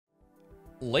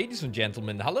Ladies and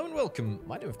gentlemen, hello and welcome.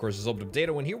 My name, of course, is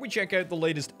Potato, and here we check out the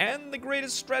latest and the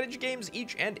greatest strategy games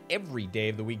each and every day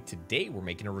of the week. Today, we're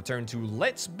making a return to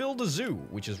Let's Build a Zoo,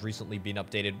 which has recently been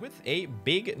updated with a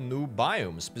big new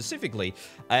biome, specifically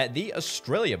the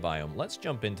Australia biome. Let's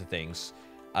jump into things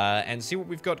and see what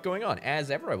we've got going on. As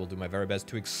ever, I will do my very best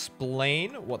to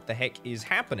explain what the heck is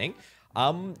happening,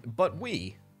 but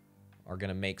we are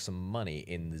gonna make some money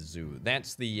in the zoo.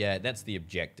 That's the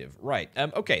objective, right?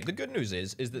 Okay. The good news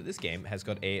is that this game has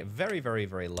got a very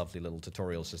lovely little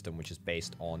tutorial system, which is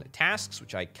based on tasks,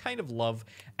 which I kind of love.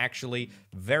 Actually,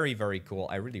 very cool.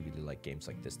 I really like games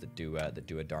like this that do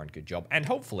a darn good job. And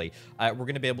hopefully, we're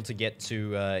gonna be able to get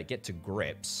to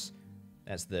grips.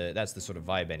 That's the sort of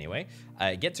vibe anyway.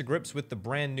 Get to grips with the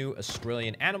brand new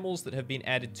Australian animals that have been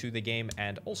added to the game,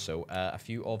 and also a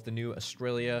few of the new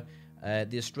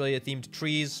the Australia-themed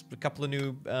trees, a couple of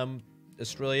new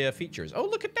Australia features. Oh,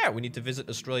 look at that! We need to visit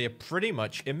Australia pretty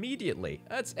much immediately.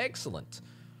 That's excellent.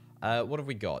 What have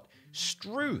we got?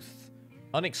 Struth.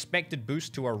 Unexpected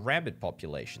boost to our rabbit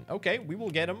population. Okay, we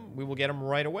will get them. We will get them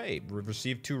right away. We've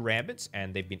received 2 rabbits,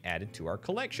 and they've been added to our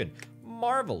collection.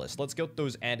 Marvelous. Let's get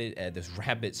those added. Those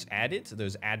rabbits added.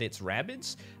 Those addits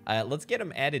rabbits. Let's get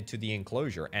them added to the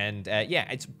enclosure. And yeah,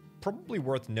 it's probably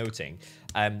worth noting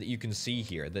that you can see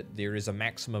here that there is a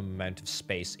maximum amount of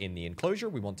space in the enclosure.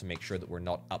 We want to make sure that we're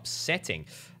not upsetting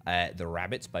the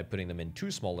rabbits by putting them in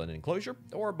too small an enclosure,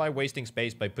 or by wasting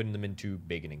space by putting them in too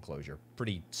big an enclosure.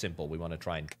 Pretty simple. We want to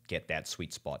try and get that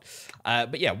sweet spot.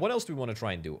 But yeah, what else do we want to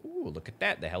try and do? Ooh, look at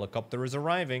that. The helicopter is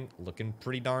arriving. Looking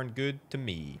pretty darn good to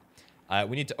me.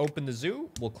 We need to open the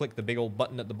zoo. We'll click the big old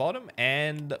button at the bottom,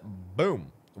 and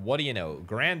boom. What do you know?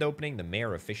 Grand opening. The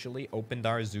mayor officially opened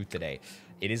our zoo today.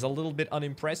 It is a little bit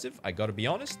unimpressive. I gotta be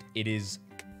honest. It is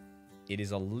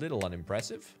a little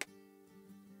unimpressive.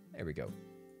 There we go.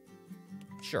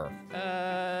 Sure.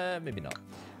 Maybe not.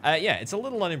 Yeah, it's a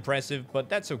little unimpressive, but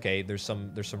that's okay. There's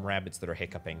some rabbits that are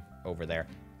hiccuping over there.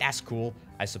 That's cool,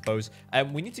 I suppose.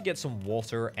 We need to get some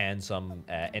water and some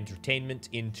entertainment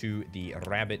into the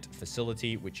rabbit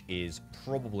facility, which is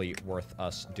probably worth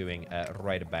us doing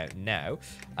right about now.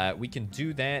 We can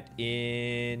do that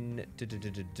in...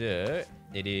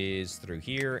 It is through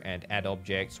here, and add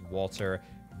objects, water.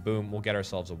 Boom, we'll get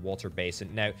ourselves a water basin.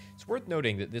 Now, it's worth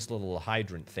noting that this little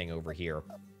hydrant thing over here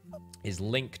is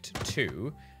linked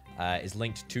to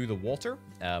the water,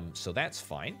 so that's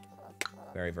fine.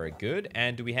 Very good.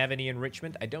 And do we have any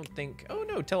enrichment? I don't think... Oh,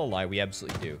 no, tell a lie. We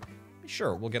absolutely do.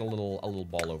 Sure, we'll get a little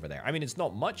ball over there. I mean, it's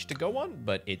not much to go on,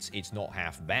 but it's not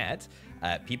half bad.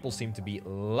 People seem to be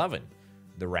loving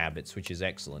the rabbits, which is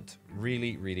excellent.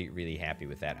 Really happy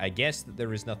with that. I guess that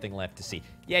there is nothing left to see.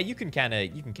 Yeah, you can kind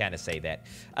of say that.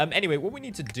 Anyway, what we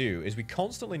need to do is we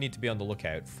constantly need to be on the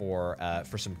lookout for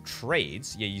some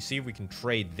trades. Yeah, you see if we can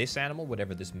trade this animal,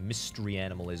 whatever this mystery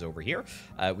animal is over here.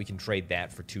 We can trade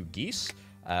that for 2 geese.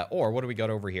 Or what do we got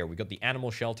over here? We got the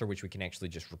animal shelter, which we can actually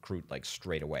just recruit like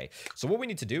straight away. So what we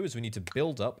need to do is we need to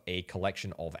build up a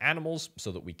collection of animals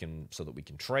so that we can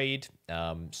trade,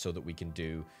 so that we can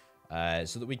do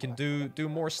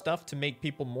more stuff to make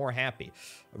people more happy.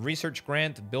 Research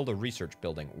grant, build a research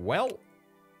building. Well,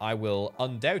 I will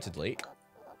undoubtedly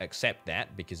accept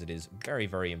that because it is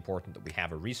very important that we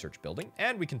have a research building,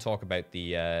 and we can talk about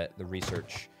the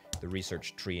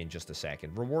research tree in just a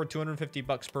second. Reward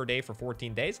 $250 per day for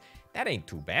 14 days. That ain't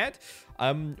too bad.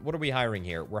 What are we hiring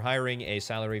here? We're hiring a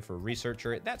salary for a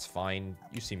researcher. That's fine.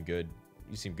 You seem good.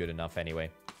 You seem good enough anyway.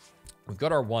 We've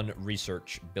got our 1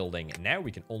 research building now.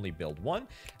 We can only build 1.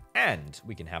 And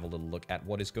we can have a little look at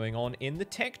what is going on in the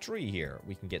tech tree here.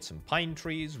 We can get some pine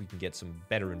trees. We can get some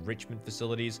better enrichment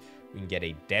facilities. We can get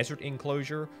a desert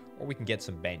enclosure. Or we can get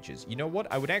some benches. You know what?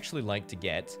 I would actually like to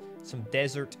get some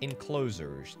desert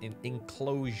enclosures.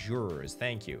 Enclosures.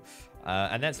 Thank you.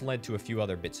 And that's led to a few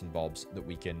other bits and bobs that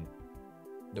we can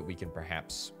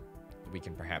perhaps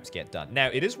get done. Now,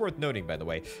 it is worth noting, by the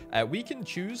way, we can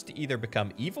choose to either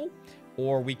become evil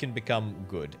or we can become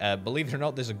good. Believe it or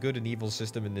not, there's a good and evil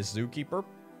system in this zookeeper.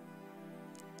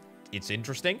 It's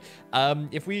interesting.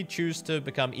 If we choose to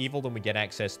become evil, then we get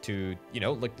access to, you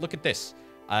know, look at this.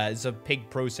 It's a pig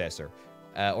processor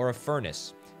or a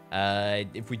furnace.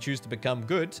 If we choose to become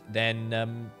good,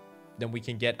 then we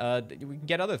can get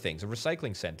other things. A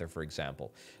recycling center, for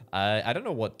example. I don't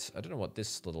know what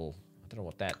this little... I don't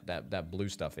know what that blue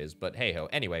stuff is, but hey ho.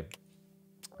 Anyway,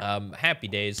 happy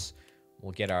days.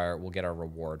 We'll get our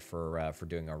reward for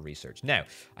doing our research. Now,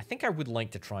 I think I would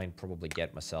like to try and probably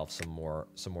get myself some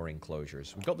more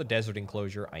enclosures. We've got the desert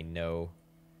enclosure. I know.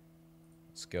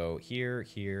 Let's go here,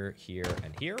 here, here,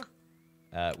 and here.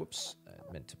 Whoops.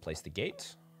 I meant to place the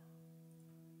gate.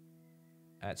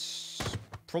 That's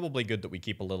probably good that we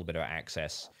keep a little bit of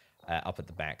access up at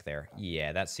the back there.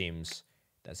 Yeah, that seems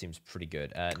pretty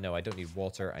good. No, I don't need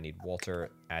water. I need water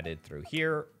added through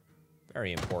here.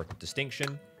 Very important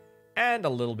distinction. And a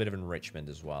little bit of enrichment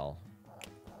as well.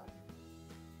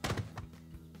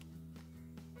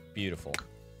 Beautiful.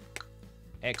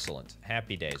 Excellent.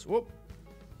 Happy days. Whoop.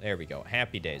 There we go.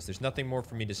 Happy days. There's nothing more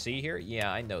for me to see here.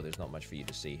 Yeah, I know there's not much for you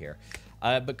to see here.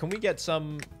 But can we get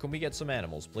some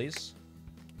animals, please?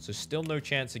 So still no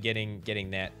chance of getting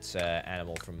that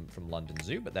animal from London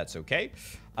Zoo, but that's okay.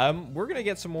 We're gonna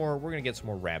get some more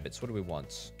rabbits. What do we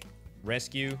want?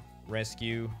 Rescue.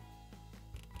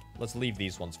 Let's leave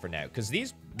these ones for now, because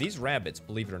these rabbits,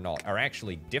 believe it or not, are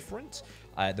actually different.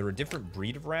 They're a different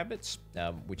breed of rabbits,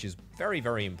 which is very,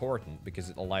 very important because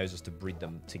it allows us to breed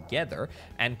them together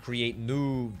and create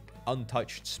new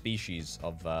untouched species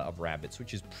of rabbits,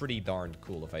 which is pretty darn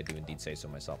cool, if I do indeed say so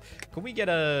myself. Can we get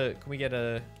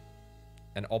an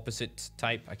opposite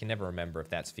type? I can never remember if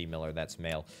that's female or that's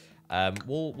male.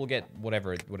 We'll get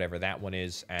whatever that one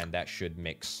is, and that should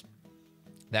mix.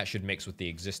 That should mix with the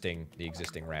existing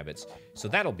rabbits. So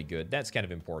that'll be good. That's kind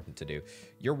of important to do.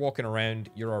 You're walking around.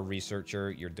 You're our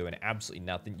researcher. You're doing absolutely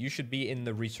nothing. You should be in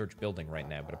the research building right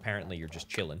now, but apparently you're just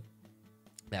chilling.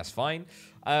 That's fine.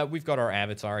 We've got our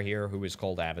avatar here, who is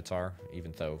called Avatar,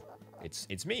 even though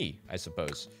it's me, I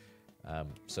suppose.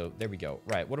 So there we go.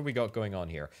 Right, what do we got going on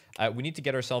here? We need to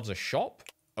get ourselves a shop.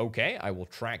 Okay, I will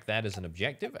track that as an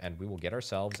objective, and we will get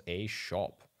ourselves a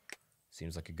shop.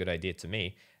 Seems like a good idea to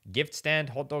me. Gift stand,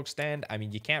 hot dog stand. I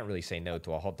mean, you can't really say no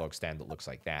to a hot dog stand that looks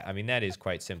like that. I mean, that is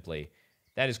quite simply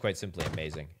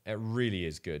amazing. It really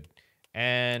is good.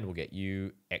 And we'll get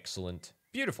you. Excellent.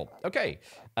 Beautiful. Okay.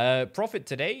 Profit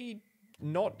today,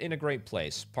 not in a great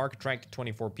place. Park attracted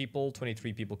 24 people.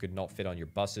 23 people could not fit on your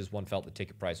buses. One felt the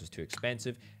ticket price was too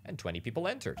expensive. And 20 people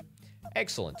entered.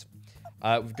 Excellent.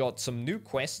 We've got some new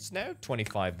quests now.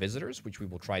 25 visitors, which we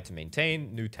will try to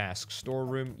maintain. New task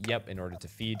storeroom. Yep, in order to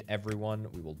feed everyone,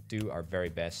 we will do our very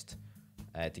best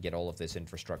to get all of this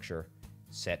infrastructure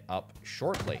set up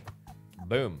shortly.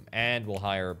 Boom. And we'll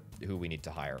hire who we need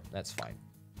to hire. That's fine.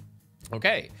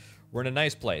 Okay. We're in a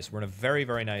nice place. We're in a very,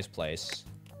 very nice place.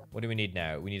 What do we need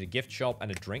now? We need a gift shop and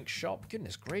a drink shop.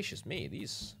 Goodness gracious me.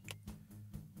 These...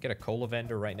 Get a cola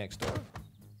vendor right next door.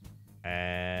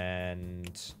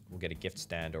 And we'll get a gift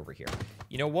stand over here.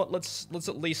 You know what? Let's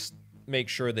at least make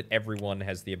sure that everyone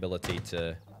has the ability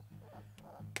to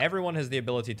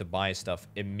buy stuff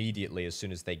immediately as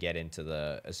soon as they get into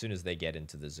the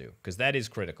zoo, because that is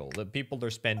critical. The people are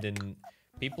spending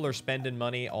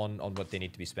money on what they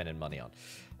need to be spending money on.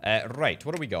 Right,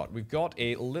 what do we got? We've got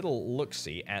a little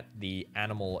look-see at the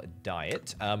animal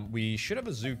diet. We should have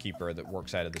a zookeeper that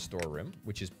works out of the storeroom,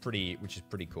 which is pretty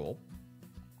cool.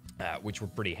 Which we're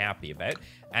pretty happy about.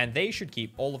 And they should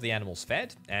keep all of the animals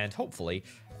fed, and hopefully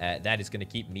that is going to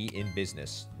keep me in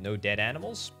business. No dead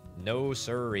animals? No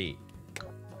siree.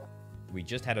 We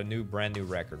just had a brand new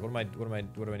record. What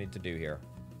do I need to do here?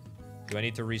 Do I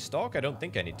need to restock? I don't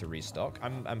think I need to restock.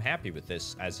 I'm happy with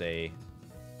this as a...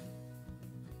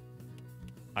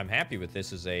 I'm happy with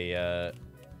this as a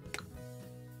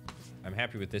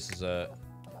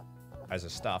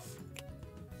stuff.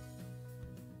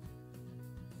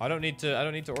 I don't need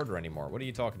to order anymore. What are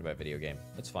you talking about, video game?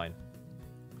 That's fine.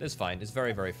 That's fine. It's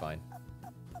very, very fine.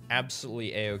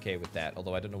 Absolutely A-okay with that,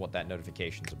 although I don't know what that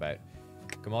notification's about.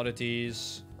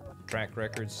 Commodities, track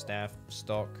records, staff,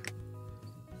 stock.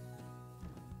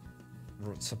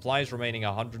 Supplies remaining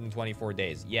 124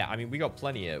 days. Yeah, I mean, we got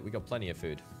plenty of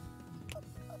food.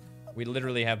 We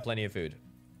literally have plenty of food.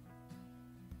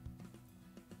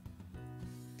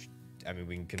 I mean,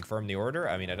 we can confirm the order.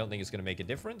 I mean, I don't think it's going to make a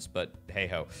difference, but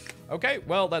hey-ho. Okay,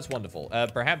 well, that's wonderful.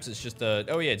 Perhaps it's just a...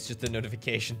 Oh, yeah, it's just a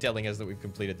notification telling us that we've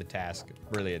completed the task.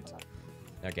 Brilliant.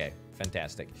 Okay,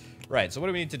 fantastic. Right, so what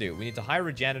do we need to do? We need to hire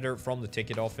a janitor from the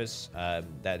ticket office.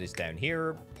 That is down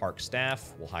here. Park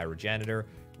staff. We'll hire a janitor.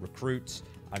 Recruits.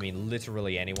 I mean,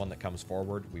 literally anyone that comes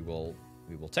forward, we will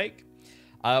take.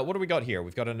 What do we got here?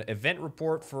 We've got an event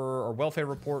report or welfare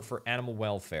report for animal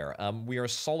welfare. We are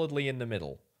solidly in the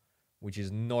middle, which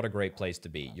is not a great place to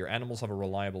be. Your animals have a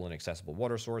reliable and accessible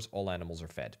water source. All animals are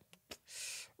fed.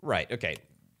 Right, okay.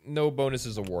 No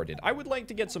bonuses awarded. I would like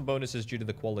to get some bonuses due to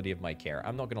the quality of my care.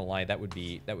 I'm not gonna lie, that would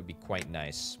be quite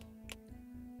nice.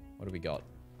 What do we got?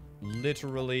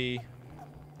 Literally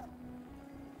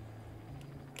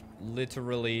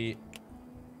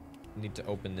need to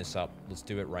open this up. Let's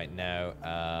do it right now.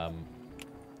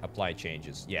 Apply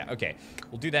changes. Yeah, okay.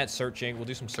 We'll do that searching. We'll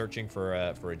do some searching for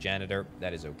a janitor.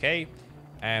 That is okay.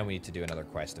 And we need to do another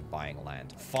quest of buying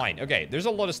land. Fine. Okay, there's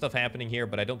a lot of stuff happening here,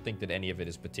 but I don't think that any of it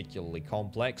is particularly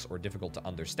complex or difficult to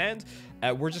understand.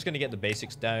 We're just going to get the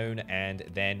basics down, and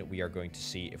then we are going to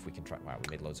see if we can try... Wow,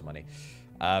 we made loads of money.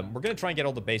 We're going to try and get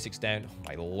all the basics down. Oh,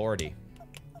 my lordy.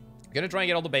 We're going to try and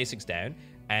get all the basics down,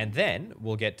 and then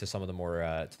we'll get to some of the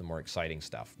more exciting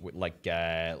stuff, like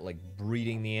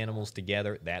breeding the animals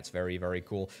together. That's very, very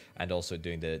cool, and also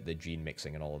doing the gene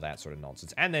mixing and all of that sort of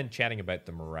nonsense, and then chatting about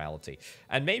the morality,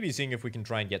 and maybe seeing if we can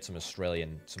try and get some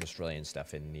Australian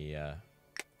stuff in the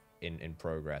in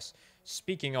progress.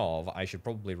 Speaking of, I should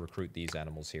probably recruit these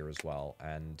animals here as well,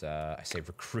 and I say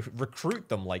recruit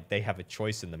them like they have a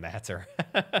choice in the matter.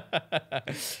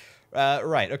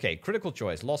 Right, okay, critical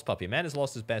choice. Lost puppy. Man has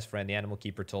lost his best friend. The animal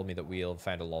keeper told me that we'll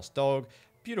found a lost dog.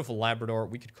 Beautiful Labrador.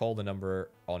 We could call the number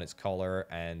on its collar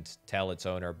and tell its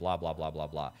owner, blah, blah, blah, blah,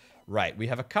 blah. Right, we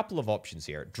have a couple of options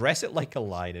here. Dress it like a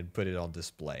lion and put it on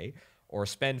display, or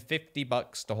spend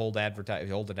 $50 to hold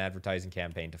an advertising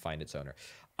campaign to find its owner.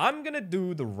 I'm going to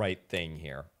do the right thing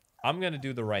here. I'm going to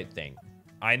do the right thing.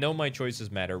 I know my choices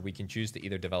matter. We can choose to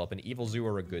either develop an evil zoo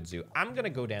or a good zoo. I'm going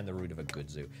to go down the route of a good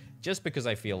zoo, just because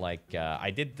I feel like I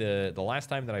did the last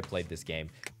time that I played this game.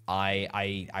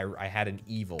 I had an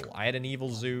evil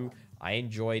zoo. I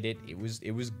enjoyed it. It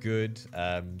was good.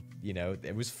 You know,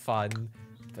 it was fun.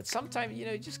 But sometimes, you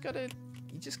know, you just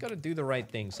gotta do the right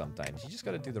thing sometimes. You just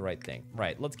gotta do the right thing.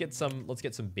 Right, let's get some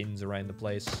bins around the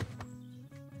place.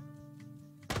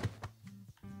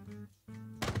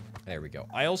 There we go.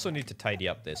 I also need to tidy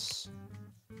up this.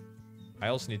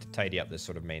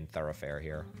 Sort of main thoroughfare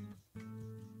here.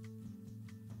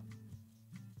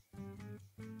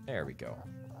 There we go.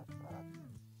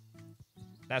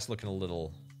 That's looking a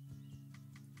little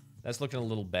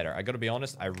better. I gotta be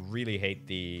honest, I really hate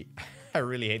the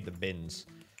bins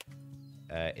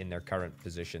in their current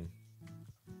position.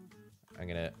 I'm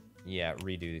gonna, yeah,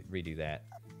 redo that.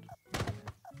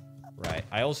 Right.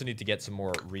 I also need to get some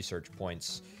more research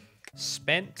points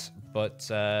spent, but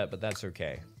that's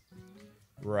okay.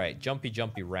 Right,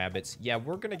 jumpy rabbits. Yeah,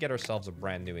 we're gonna get ourselves a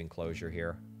brand new enclosure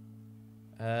here.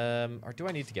 Or do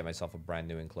I need to get myself a brand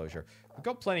new enclosure? We've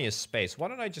got plenty of space. Why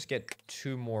don't I just get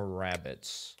 2 more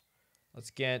rabbits? Let's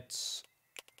get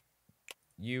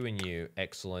you and you.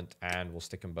 Excellent. And we'll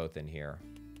stick them both in here.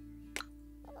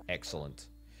 Excellent.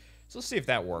 So let's see if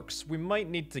that works. We might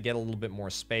need to get a little bit more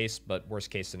space, but worst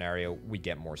case scenario, we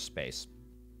get more space.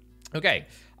 Okay,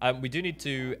 we do need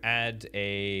to add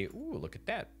a... Ooh, look at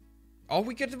that. Oh,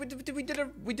 we did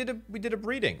a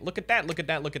breeding. Look at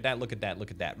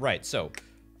that. Right, so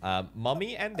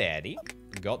Mummy and Daddy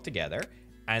got together,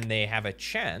 and they have a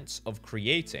chance of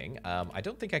creating... I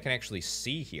don't think I can actually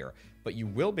see here, but you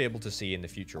will be able to see in the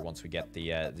future once we get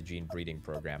the gene breeding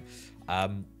program.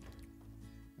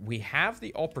 We have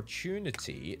the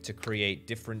opportunity to create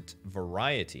different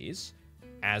varieties,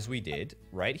 as we did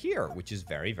right here, which is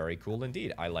very, very cool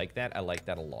indeed. I like that. I like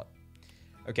that a lot.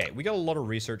 Okay, we got a lot of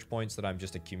research points that I'm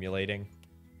just accumulating.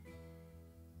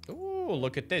 Ooh,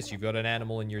 look at this. You've got an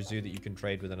animal in your zoo that you can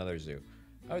trade with another zoo.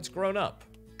 Oh, it's grown up.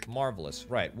 Marvelous.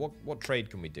 Right, what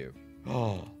trade can we do?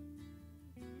 Oh,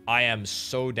 I am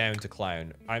so down to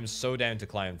clown. I'm so down to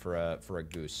clown for a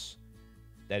goose.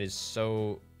 That is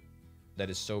so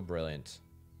brilliant.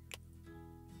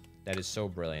 That is so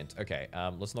brilliant. Okay,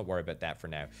 let's not worry about that for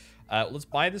now. Let's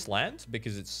buy this land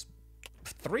because it's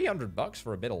 $300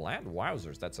 for a bit of land.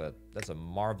 Wowzers, that's a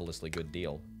marvelously good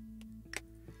deal.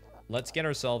 Let's get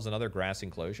ourselves another grass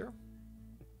enclosure.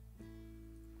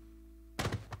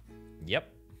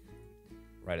 Yep.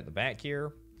 Right at the back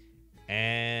here.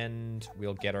 And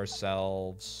we'll get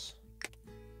ourselves...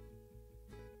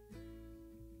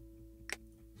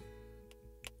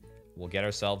 We'll get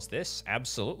ourselves this.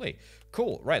 Absolutely.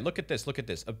 Cool. Right, look at this. Look at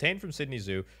this. Obtained from Sydney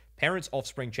Zoo. Parents'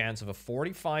 offspring chance of a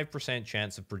 45%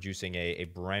 chance of producing a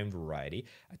brown variety.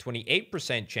 A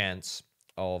 28% chance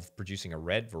of producing a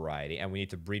red variety. And we need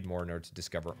to breed more in order to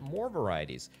discover more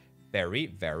varieties. Very,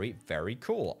 very, very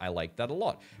cool. I like that a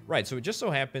lot. Right, so it just so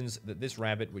happens that this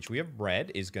rabbit, which we have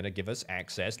bred, is going to give us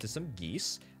access to some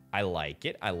geese. I like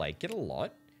it. I like it a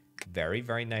lot. Very,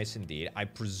 very nice indeed. I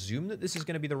presume that this is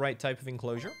going to be the right type of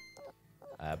enclosure.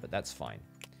 But that's fine.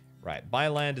 Right, buy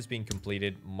land is being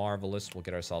completed. Marvelous. We'll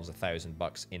get ourselves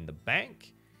 $1,000 in the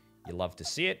bank. You love to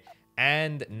see it.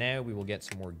 And now we will get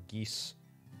some more geese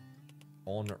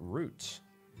en route.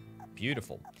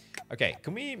 Beautiful. Okay,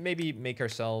 can we maybe make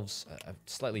ourselves a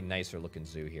slightly nicer looking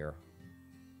zoo here?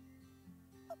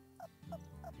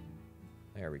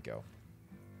 There we go.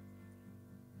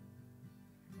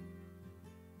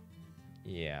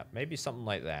 Yeah, maybe something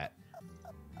like that.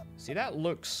 See, that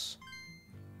looks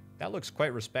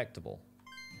quite respectable.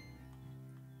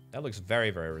 That looks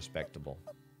very, very respectable.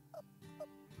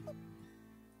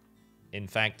 In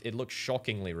fact, it looks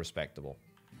shockingly respectable.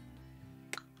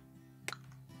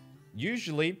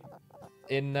 Usually,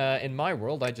 in my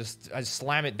world, I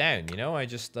slam it down, you know? I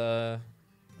just get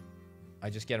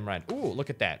him right. Ooh, look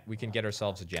at that. We can get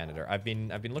ourselves a janitor. I've been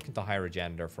looking to hire a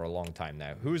janitor for a long time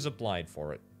now. Who's applied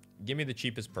for it? Give me the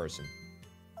cheapest person.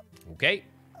 Okay.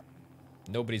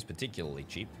 Nobody's particularly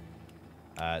cheap.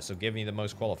 So give me the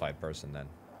most qualified person then.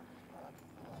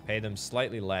 Pay them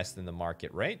slightly less than the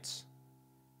market rates.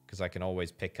 Because I can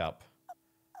always pick up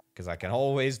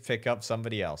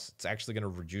somebody else. It's actually going to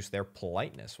reduce their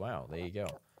politeness. Wow, there you go.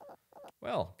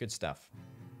 Well, good stuff.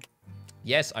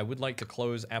 Yes, I would like to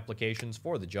close applications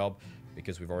for the job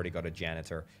because we've already got a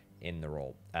janitor in the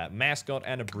role. Mascot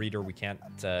and a breeder, we can't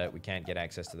get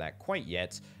access to that quite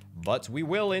yet, but we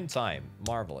will in time.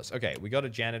 Marvelous. Okay, we got a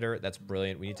janitor. That's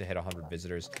brilliant. We need to hit 100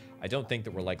 visitors. I don't think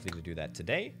that we're likely to do that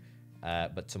today.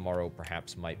 But tomorrow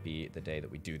perhaps might be the day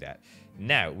that we do that.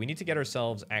 Now, we need to get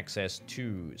ourselves access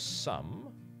to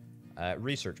some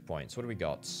research points. What do we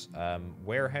got?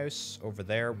 Warehouse over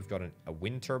there. We've got a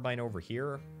wind turbine over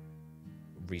here.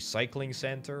 Recycling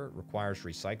center requires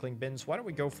recycling bins. Why don't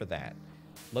we go for that?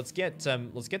 Let's get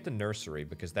the nursery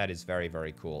because that is very,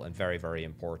 very cool and very, very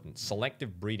important.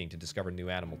 Selective breeding to discover new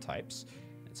animal types.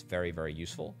 It's very, very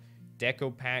useful.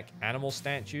 Deco pack, animal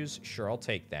statues. Sure, I'll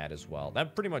take that as well.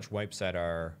 That pretty much wipes out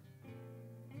our...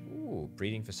 Ooh,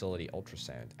 breeding facility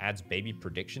ultrasound. Adds baby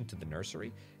prediction to the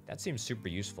nursery. That seems super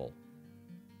useful.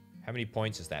 How many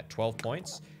points is that? 12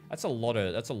 points? That's a lot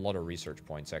of research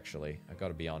points, actually. I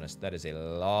gotta be honest. That is a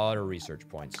lot of research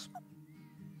points.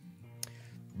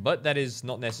 But that is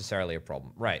not necessarily a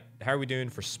problem. Right. How are we doing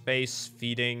for space,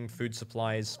 feeding, food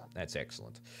supplies? That's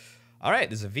excellent. All right,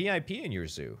 there's a VIP in your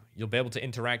zoo. You'll be able to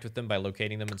interact with them by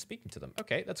locating them and speaking to them.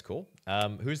 Okay, that's cool.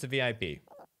 Who's the VIP?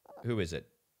 Who is it?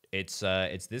 It's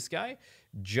this guy?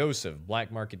 Joseph,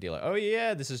 black market dealer. Oh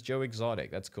yeah, this is Joe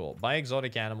Exotic. That's cool. Buy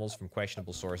exotic animals from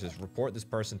questionable sources. Report this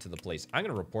person to the police. I'm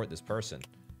going to report this person.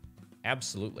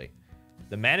 Absolutely.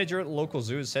 The manager at the local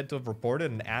zoo is said to have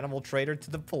reported an animal trader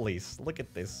to the police. Look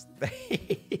at this.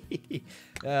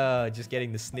 Just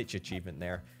getting the snitch achievement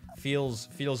there. Feels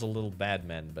a little bad,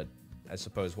 man, but... I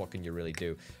suppose, what can you really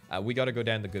do? We got to go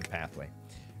down the good pathway.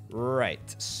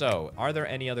 Right, so, are there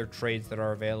any other trades that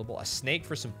are available? A snake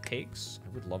for some pigs? I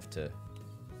would love to.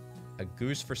 A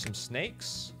goose for some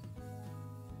snakes?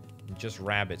 Just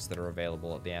rabbits that are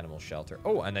available at the animal shelter.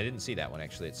 Oh, and I didn't see that one,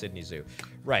 actually, at Sydney Zoo.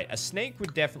 Right, a snake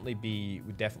would definitely be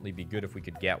good if we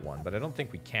could get one, but I don't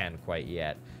think we can quite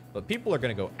yet. But people are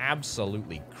going to go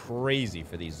absolutely crazy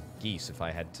for these geese if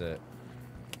I had to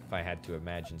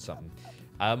imagine something.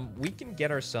 We can get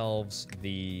ourselves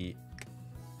the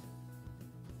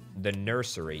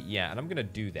nursery. Yeah, and I'm going to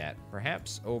do that.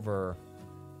 Perhaps over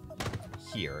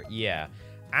here. Yeah.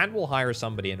 And we'll hire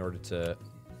somebody in order to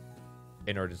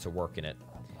work in it.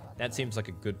 That seems like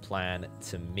a good plan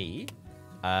to me.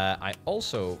 I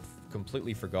also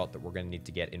completely forgot that we're going to need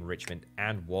to get enrichment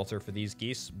and water for these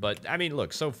geese. But, I mean,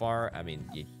 look, so far, I mean,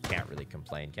 you can't really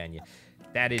complain, can you?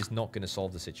 That is not going to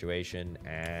solve the situation,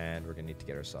 and we're going to need to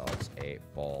get ourselves a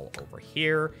ball over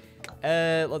here.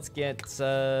 Let's get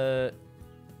a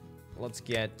water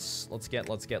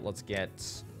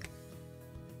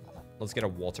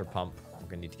pump. We're going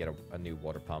to need to get a new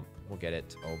water pump. We'll get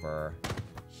it over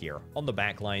here on the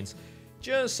back lines,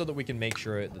 just so that we can make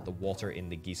sure that the water in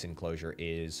the geese enclosure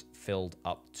is filled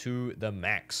up to the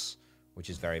max, which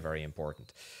is very, very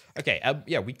important. Okay,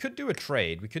 yeah, we could do a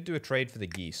trade. We could do a trade for the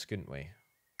geese, couldn't we?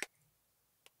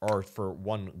 Or for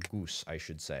one goose, I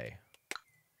should say.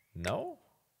 No?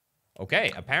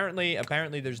 Okay, apparently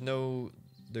there's no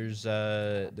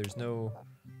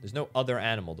other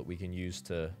animal that we can use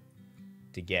to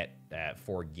get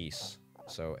 4 geese.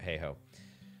 So, hey-ho.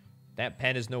 That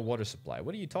pen is no water supply.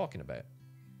 What are you talking about?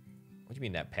 What do you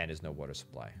mean that pen is no water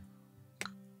supply?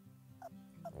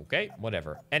 Okay,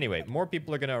 whatever. Anyway, more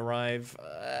people are going to arrive.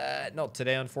 Not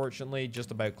today, unfortunately.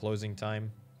 Just about closing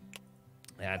time.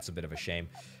 That's a bit of a shame.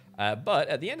 But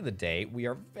at the end of the day, we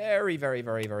are very, very,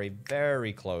 very, very,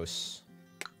 very close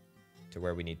to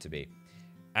where we need to be.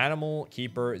 Animal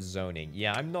Keeper Zoning.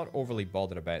 Yeah, I'm not overly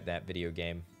bothered about that video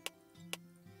game.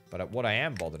 But what I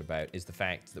am bothered about is the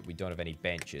fact that we don't have any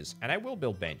benches. And I will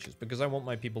build benches because I want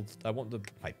my people... I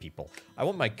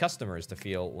want my customers to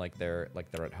feel like they're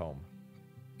at home.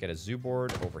 Get a zoo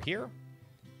board over here.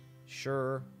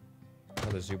 Sure.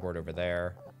 Another zoo board over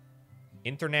there.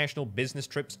 International business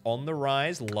trips on the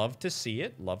rise. Love to see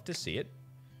it. Love to see it.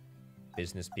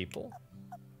 Business people.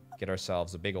 Get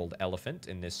ourselves a big old elephant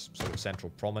in this sort of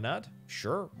central promenade.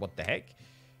 Sure. What the heck?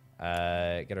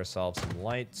 Get ourselves some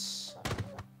lights.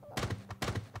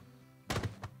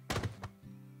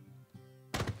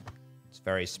 It's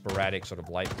very sporadic sort of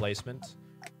light placement,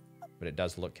 but it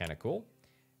does look kind of cool.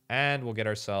 And we'll get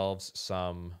ourselves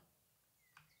some...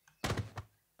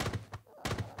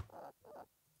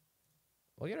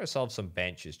 We'll get ourselves some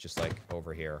benches just like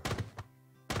over here.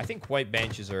 I think white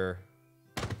benches are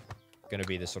going to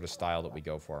be the sort of style that we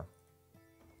go for.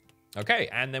 Okay,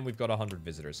 and then we've got 100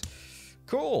 visitors.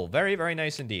 Cool. Very, very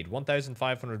nice indeed.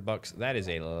 1,500 bucks. That is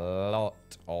a lot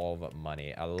of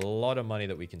money. A lot of money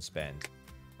that we can spend.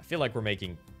 I feel like we're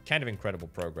making kind of incredible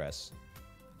progress.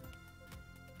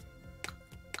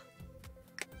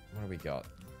 What do we got?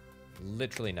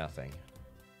 Literally nothing.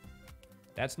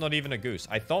 That's not even a goose.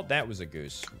 I thought that was a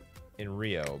goose in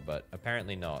Rio, but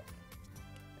apparently not.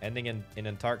 Ending in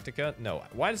Antarctica? No.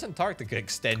 Why does Antarctica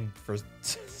extend for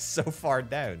so far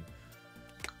down?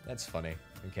 That's funny.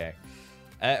 Okay.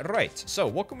 Right. So,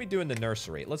 what can we do in the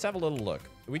nursery? Let's have a little look.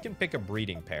 We can pick a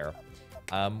breeding pair.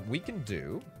 We can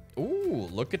do... Ooh,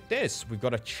 look at this. We've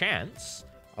got a chance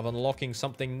of unlocking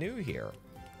something new here.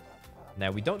 Now,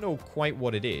 we don't know quite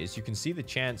what it is. You can see the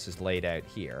chances laid out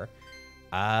here.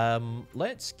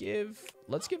 Let's give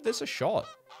this a shot.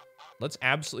 Let's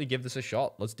absolutely give this a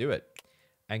shot. Let's do it.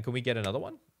 And can we get another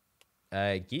one?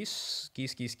 Geese.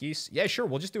 Yeah, sure.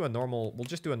 We'll just do a normal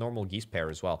geese pair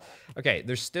as well. Okay,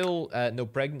 there's still no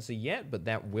pregnancy yet, but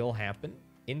that will happen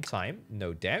in time,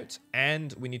 no doubt.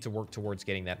 And we need to work towards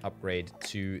getting that upgrade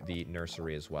to the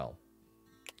nursery as well.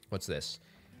 What's this?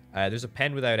 There's a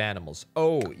pen without animals.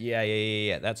 Oh,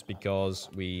 yeah. That's because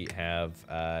we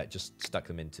have just stuck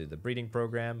them into the breeding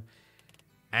program.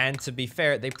 And to be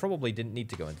fair, they probably didn't need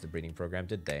to go into the breeding program,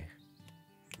 did they?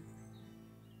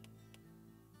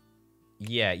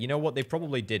 Yeah, you know what? They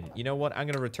probably didn't. You know what? I'm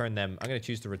going to return them. I'm going to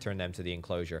choose to return them to the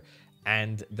enclosure.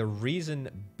 And the reason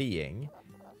being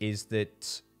is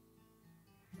that...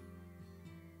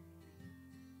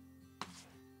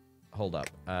 Hold up.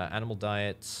 Animal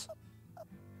diets...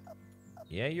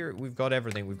 Yeah, we've got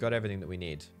everything. We've got everything that we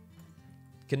need.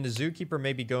 Can the zookeeper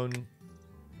maybe go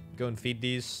and feed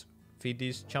these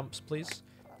chumps, please?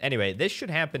 Anyway, this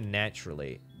should happen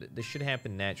naturally. This should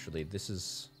happen naturally.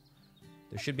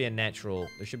 There should be a natural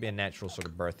sort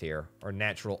of birth here, or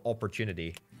natural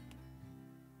opportunity.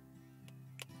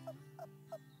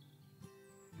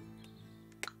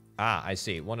 Ah, I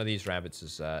see. One of these rabbits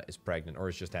is pregnant, or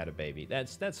has just had a baby.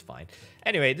 That's fine.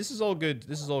 Anyway, this is all good.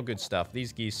 This is all good stuff.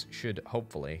 These geese should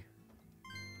hopefully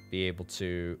be able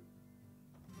to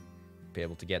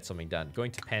get something done. Going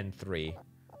to pen 3.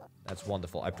 That's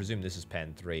wonderful. I presume this is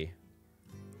pen 3.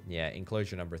 Yeah,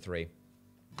 enclosure number 3.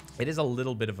 It is a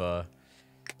little bit of a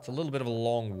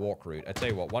long walk route. I tell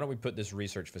you what, why don't we put this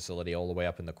research facility all the way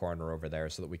up in the corner over there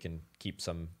so that we can keep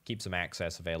some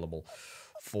access available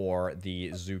for the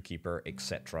zookeeper,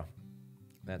 etc.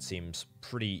 That seems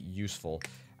pretty useful.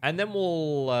 And then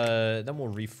we'll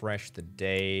refresh the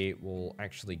day. We'll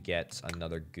actually get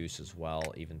another goose as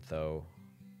well, even though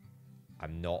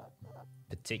I'm not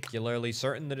particularly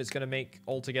certain that it's going to make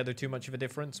altogether too much of a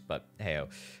difference. But hey,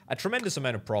 a tremendous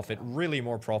amount of profit, really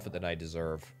more profit than I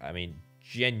deserve. I mean,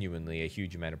 genuinely a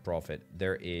huge amount of profit.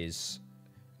 There is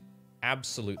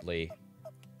absolutely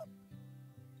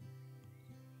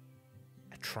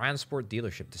a transport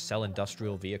dealership to sell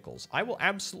industrial vehicles. I will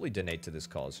absolutely donate to this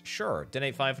cause. Sure,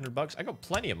 donate 500 bucks. I got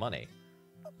plenty of money.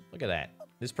 Look at that.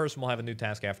 This person will have a new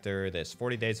task after this.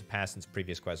 40 days have passed since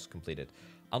previous quest was completed.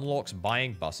 Unlocks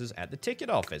buying buses at the ticket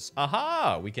office.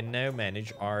 Aha! We can now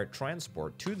manage our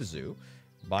transport to the zoo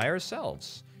by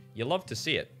ourselves. You love to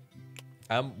see it.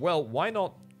 Well, why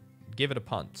not give it a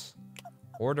punt?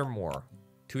 Order more.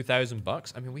 2,000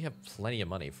 bucks? I mean, we have plenty of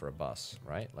money for a bus,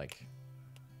 right? Like,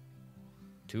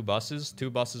 two buses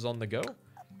on the go.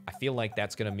 I feel like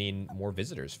that's going to mean more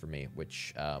visitors for me,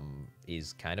 which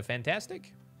is kind of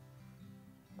fantastic.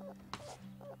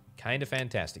 Kind of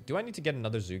fantastic. Do I need to get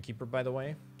another zookeeper, by the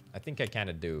way? I think I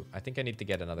kind of do. I think I need to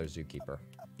get another zookeeper.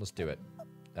 Let's do it.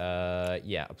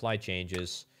 Yeah, apply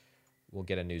changes. We'll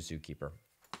get a new zookeeper.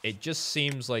 It just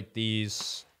seems like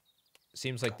these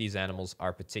animals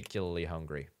are particularly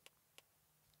hungry.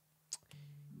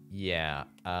 Yeah.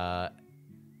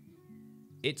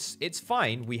 It's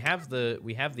fine. We have the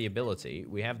ability.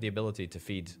 We have the ability to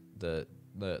feed the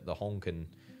honkin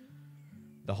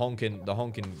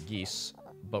geese,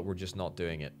 but we're just not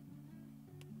doing it.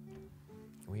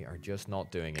 We are just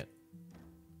not doing it.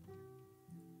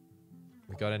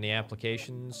 We got any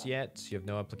applications yet? You have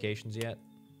no applications yet?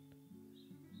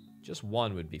 Just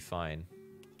one would be fine.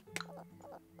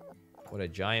 What a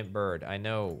giant bird. I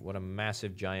know. What a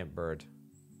massive giant bird.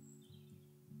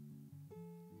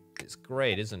 It's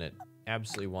great, isn't it?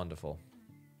 Absolutely wonderful.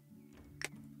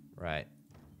 Right.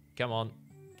 Come on.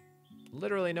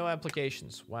 Literally no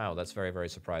applications. Wow, that's very, very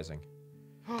surprising.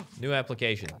 New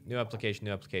application. New application.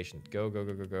 New application. Go, go,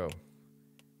 go, go, go.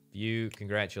 View.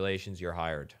 Congratulations, you're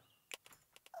hired.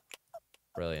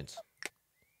 Brilliant.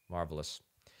 Marvelous.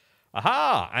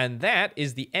 Aha! And that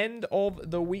is the end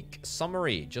of the week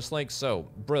summary, just like so.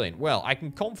 Brilliant. Well, I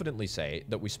can confidently say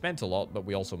that we spent a lot, but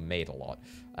we also made a lot.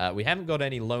 We haven't got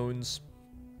any loans.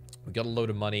 We got a load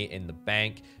of money in the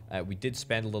bank. We did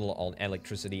spend a little on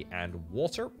electricity and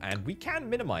water, and we can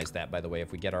minimize that, by the way,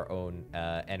 if we get our own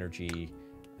energy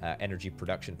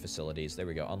production facilities. There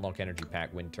we go. Unlock energy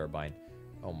pack, wind turbine.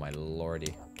 Oh my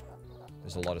lordy.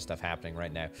 There's a lot of stuff happening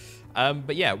right now.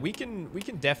 But yeah, we can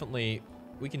definitely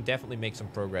make some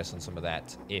progress on some of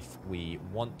that if we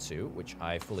want to, which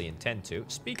I fully intend to.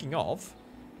 Speaking of,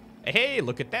 hey,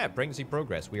 look at that, pregnancy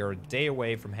progress. We are a day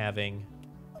away from having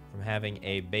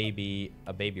a baby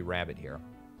rabbit here.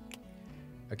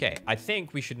 Okay, I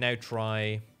think we should now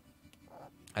try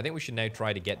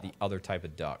to get the other type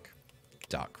of duck.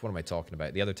 What am I talking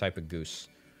about? The other type of goose.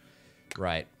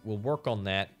 Right, we'll work on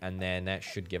that, and then that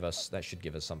should give us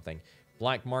something.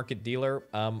 Black market dealer.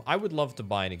 I would love to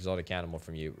buy an exotic animal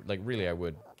from you. Like, really, I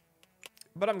would.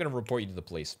 But I'm gonna report you to the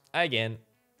police. Again,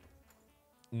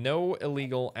 no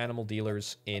illegal animal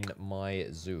dealers in my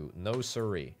zoo. No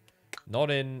siree.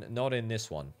 Not in this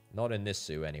one. Not in this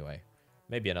zoo, anyway.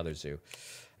 Maybe another zoo.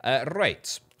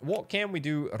 Right. What can we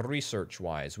do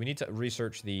research-wise? We need to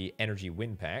research the energy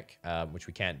wind pack, which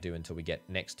we can't do until we get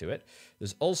next to it.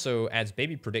 There's also adds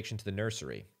baby prediction to the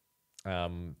nursery,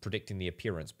 predicting the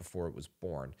appearance before it was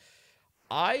born.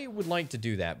 I would like to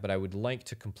do that, but I would like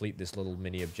to complete this little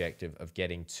mini objective of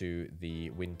getting to the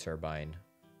wind turbine,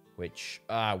 which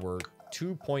we're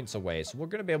 2 points away, so we're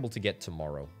going to be able to get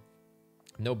tomorrow.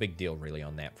 No big deal, really,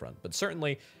 on that front. But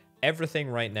certainly, everything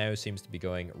right now seems to be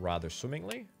going rather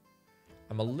swimmingly.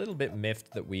 I'm a little bit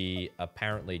miffed that we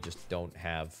apparently just don't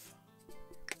have...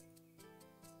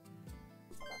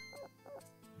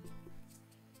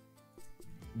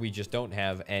 We just don't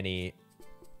have any...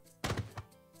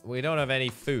 We don't have any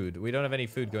food. We don't have any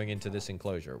food going into this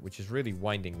enclosure, which is really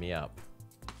winding me up.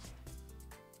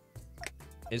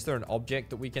 Is there an object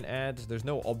that we can add? There's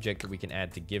no object that we can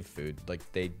add to give food. Like,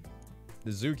 the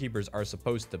zookeepers are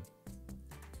supposed to...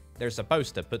 They're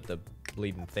supposed to put the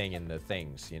bleeding thing in the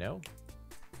things, you know?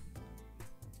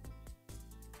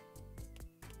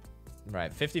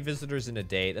 Right, 50 visitors in a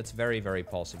day. That's very, very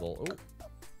possible. Oh,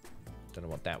 don't know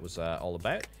what that was all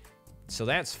about. So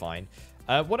that's fine.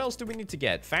 What else do we need to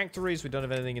get? Factories. We don't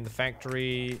have anything in the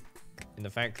factory. In the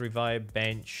factory vibe.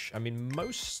 Bench. I mean,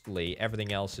 mostly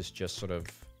everything else is just sort of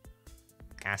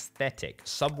aesthetic.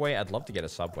 Subway. I'd love to get a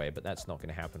subway, but that's not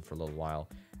going to happen for a little while.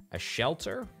 A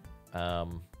shelter. A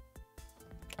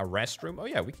restroom. Oh,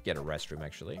 yeah, we could get a restroom,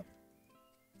 actually.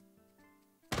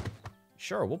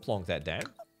 Sure, we'll plonk that down.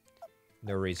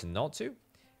 No reason not to.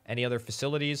 Any other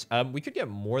facilities? We could get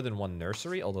more than one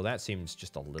nursery, although that seems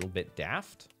just a little bit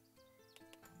daft.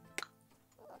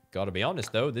 Gotta be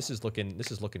honest, though, this is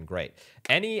looking great.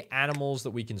 Any animals that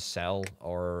we can sell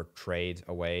or trade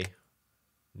away?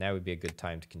 Now would be a good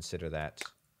time to consider that.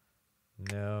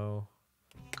 No.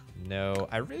 No.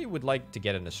 I really would like to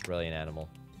get an Australian animal.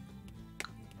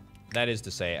 That is to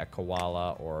say, a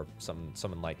koala or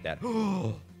something like that.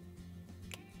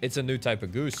 It's a new type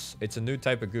of goose. It's a new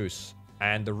type of goose.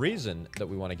 And the reason that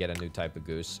we want to get a new type of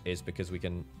goose is because we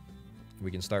can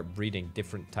start breeding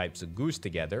different types of goose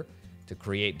together to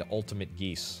create the ultimate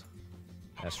geese.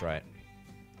 That's right.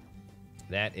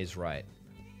 That is right.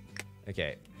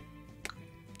 Okay.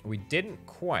 We didn't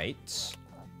quite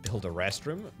build a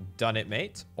restroom. Done it,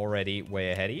 mate. Already way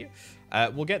ahead of you.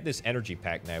 We'll get this energy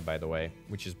pack now, by the way,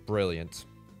 which is brilliant.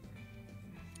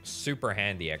 Super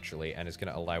handy, actually, and it's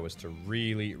going to allow us to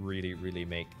really, really, really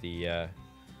make the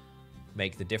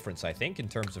difference, I think, in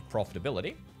terms of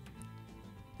profitability.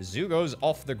 The zoo goes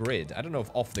off the grid. I don't know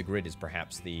if off the grid is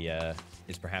perhaps the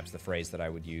phrase that I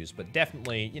would use, but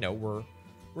definitely, you know, we're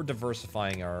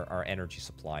diversifying our energy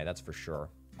supply. That's for sure.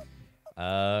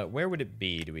 Where would it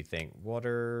be? Do we think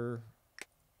water?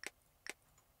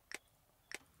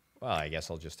 Well, I guess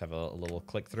I'll just have a little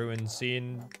click through and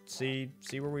see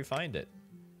where we find it.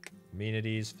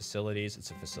 Amenities, facilities.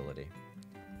 It's a facility.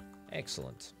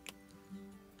 Excellent.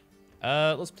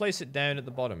 Let's place it down at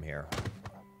the bottom here.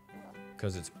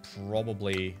 Because it's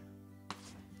probably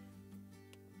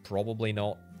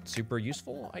not super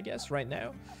useful, I guess, right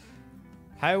now.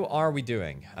 How are we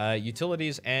doing?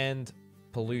 Utilities and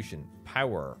pollution.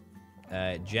 Power.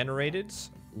 Generated.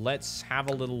 Let's have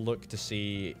a little look to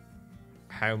see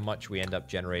how much we end up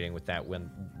generating with that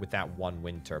one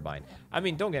wind turbine. I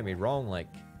mean, don't get me wrong, like,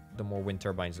 the more wind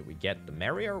turbines that we get, the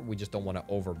merrier. We just don't want to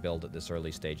overbuild at this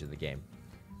early stage of the game.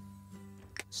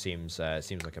 Seems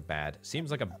like a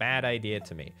bad idea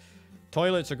to me.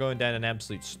 Toilets are going down an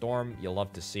absolute storm. You'll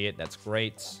love to see it. That's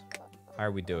great. How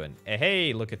are we doing?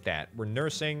 Hey, look at that. We're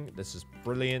nursing. This is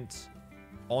brilliant.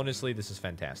 Honestly, this is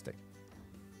fantastic.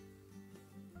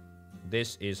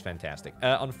 This is fantastic.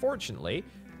 Unfortunately,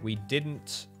 we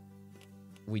didn't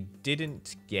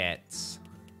get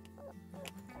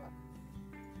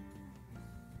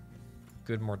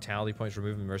good mortality points.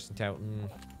 Removing mercenary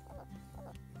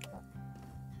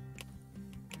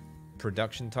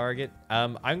production target.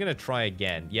 I'm gonna try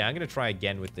again. Yeah, I'm gonna try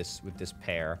again with this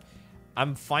pair.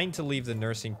 I'm fine to leave the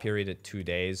nursing period at 2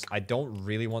 days. I don't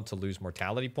really want to lose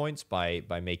mortality points by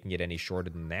making it any shorter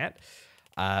than that.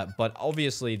 But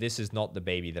obviously, this is not the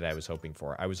baby that I was hoping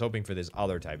for. I was hoping for this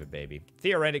other type of baby.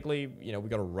 Theoretically, you know, we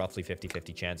got a roughly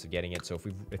 50-50 chance of getting it. So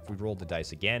if we rolled the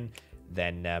dice again,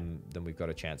 then we've got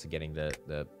a chance of getting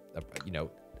you know,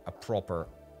 a proper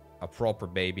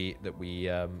baby that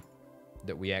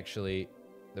we actually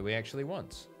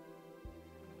want.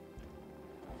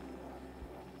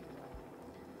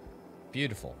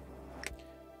 Beautiful.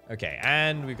 Okay,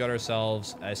 and we got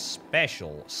ourselves a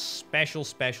special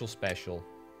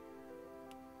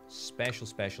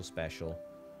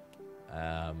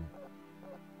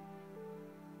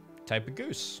type of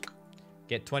goose.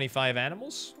 Get 25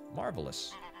 animals.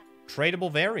 Marvelous.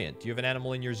 Tradable variant. Do you have an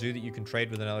animal in your zoo that you can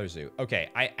trade with another zoo? Okay,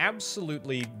 I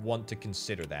absolutely want to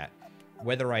consider that.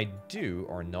 Whether I do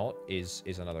or not is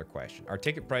another question. Our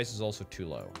ticket price is also too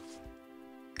low.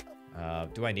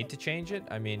 Do I need to change it?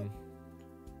 I mean,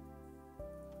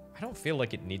 I don't feel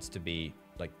like it needs to be,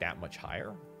 like, that much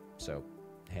higher. So,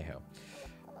 hey-ho.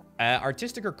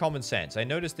 Artistic or common sense? I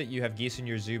noticed that you have geese in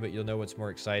your zoo, but you'll know what's more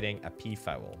exciting. A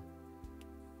peafowl.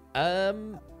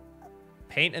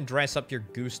 Paint and dress up your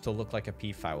goose to look like a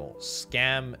peafowl.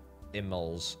 Scam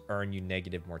animals earn you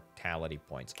negative mortality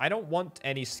points. I don't want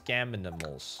any scam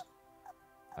animals.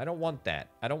 I don't want that.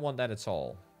 I don't want that at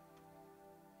all.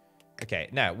 Okay,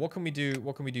 now, what can we do?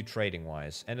 What can we do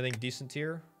trading-wise? Anything decent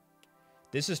here?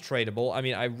 This is tradable. I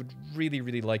mean, I would really,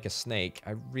 really like a snake.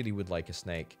 I really would like a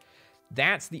snake.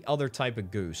 That's the other type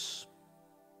of goose.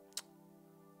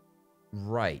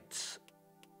 Right.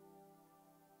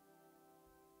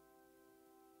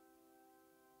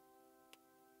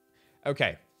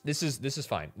 Okay, this is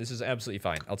fine. This is absolutely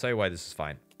fine. I'll tell you why this is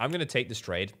fine. I'm going to take this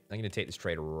trade. I'm going to take this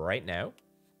trade right now.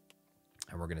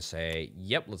 And we're going to say,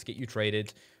 yep, let's get you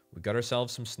traded. We got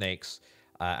ourselves some snakes.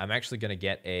 I'm actually going to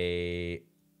get a...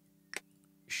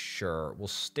 Sure, we'll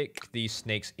stick these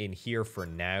snakes in here for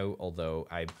now, although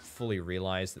I fully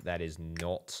realize that that is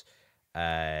not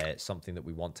something that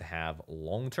we want to have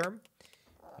long-term.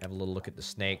 Have a little look at the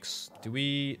snakes. Do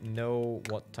we know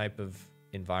what type of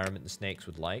environment the snakes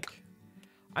would like?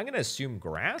 I'm going to assume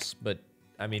grass, but,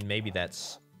 I mean, maybe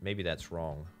that's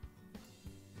wrong.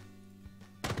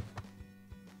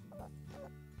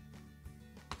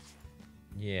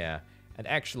 Yeah, and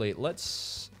actually,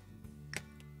 let's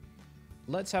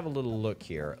have a little look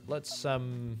here. Let's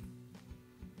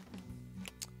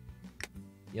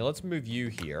let's move you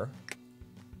here.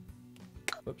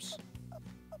 Whoops.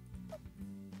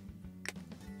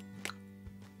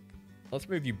 Let's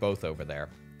move you both over there.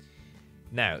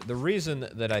 Now, the reason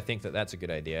that I think that that's a good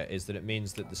idea is that it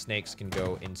means that the snakes can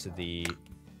go into the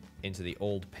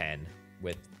old pen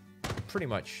with pretty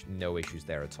much no issues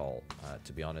there at all,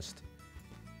 to be honest.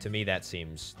 To me, that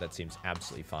seems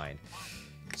absolutely fine.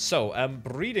 So,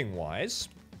 breeding-wise,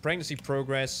 pregnancy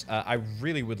progress, I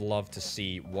really would love to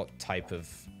see what type of...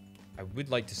 I would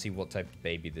like to see what type of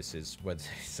baby this is,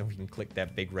 so we can click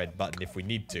that big red button if we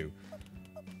need to.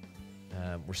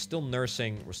 We're still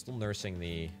nursing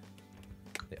the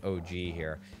OG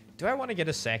here. Do I want to get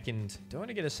a second...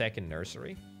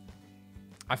 nursery?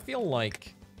 I feel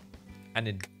like an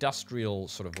industrial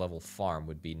sort of level farm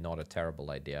would be not a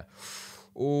terrible idea.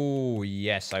 Oh,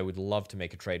 yes, I would love to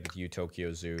make a trade with you,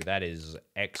 Tokyo Zoo. That is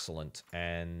excellent.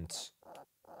 And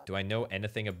do I know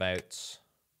anything about...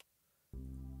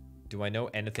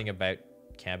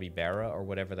 Capybara or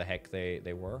whatever the heck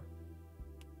they were?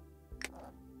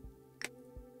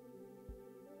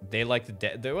 They like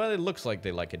well, it looks like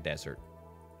they like a desert.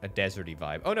 A deserty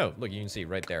vibe. Oh, no, look, you can see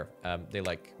right there. They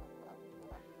like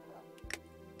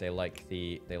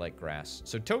grass.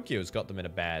 So Tokyo's got them in a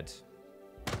bad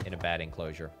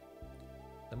enclosure.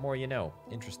 The more you know.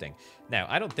 Interesting. Now,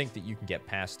 I don't think that you can get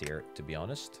past here, to be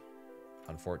honest.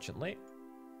 Unfortunately.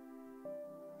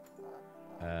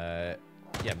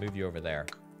 Yeah, move you over there.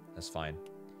 That's fine.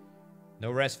 No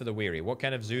rest for the weary. What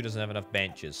kind of zoo doesn't have enough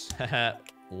benches? Haha.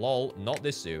 Lol. Not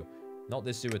this zoo. Not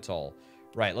this zoo at all.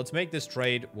 Right, let's make this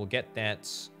trade. We'll get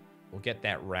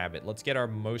that rabbit. Let's get our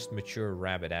most mature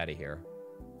rabbit out of here.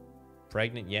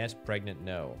 Pregnant, yes. Pregnant,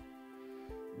 no.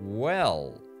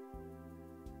 Well.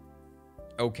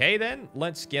 Okay, then.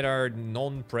 Let's get our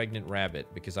non-pregnant rabbit,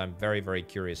 because I'm very, very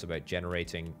curious about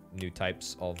generating new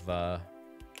types of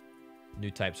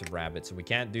rabbits. And we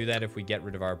can't do that if we get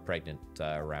rid of our pregnant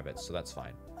rabbits, so that's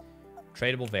fine.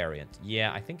 Tradable variant.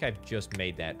 Yeah, I think I've just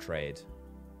made that trade.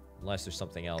 Unless there's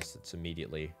something else that's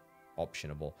immediately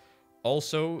optionable.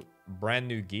 Also, brand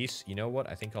new geese. You know what?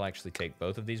 I think I'll actually take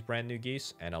both of these brand new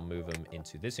geese, and I'll move them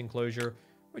into this enclosure,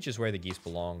 which is where the geese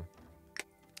belong.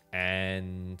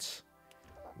 And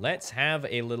let's have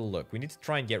a little look. We need to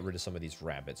try and get rid of some of these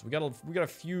rabbits. We got a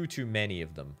few too many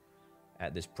of them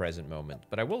at this present moment.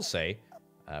 But I will say,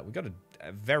 we got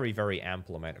a very, very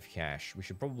ample amount of cash. We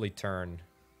should probably turn...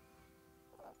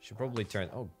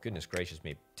 Oh, goodness gracious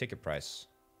me. Ticket price.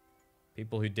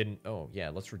 People who didn't... Oh, yeah,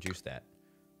 let's reduce that.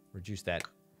 Reduce that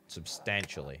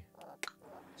substantially.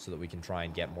 So that we can try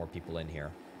and get more people in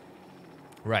here.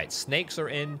 Right, snakes are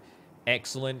in.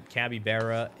 Excellent.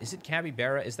 Capybara. Is it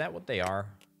capybara? Is that what they are?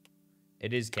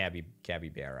 It is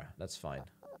capybara. That's fine.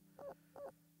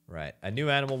 Right. A new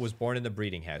animal was born in the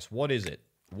breeding house. What is it?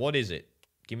 What is it?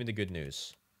 Give me the good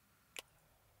news.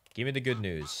 Give me the good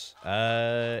news.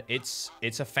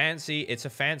 It's a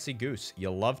fancy goose.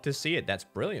 You'll love to see it. That's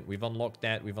brilliant. We've unlocked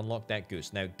that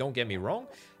goose. Now, don't get me wrong.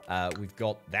 We've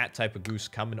got that type of goose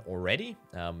coming already.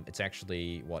 It's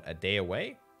actually, what, a day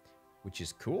away? Which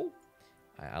is cool.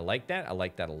 I like that. I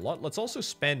like that a lot. Let's also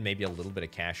spend maybe a little bit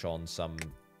of cash on some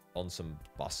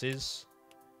buses.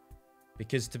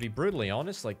 Because to be brutally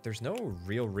honest, like, there's no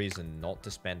real reason not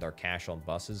to spend our cash on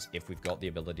buses if we've got the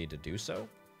ability to do so.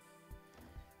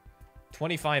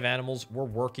 25 animals. We're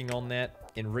working on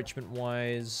that.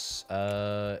 Enrichment-wise,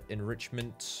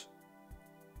 enrichment.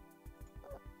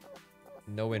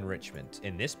 No enrichment.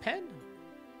 In this pen?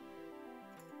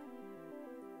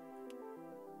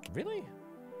 Really?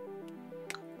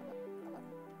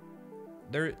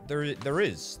 There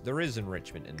is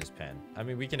enrichment in this pen. I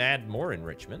mean, we can add more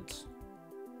enrichment.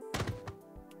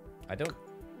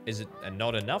 Is it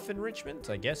not enough enrichment?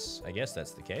 I guess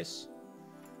that's the case.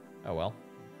 Oh well.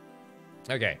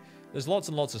 Okay. There's lots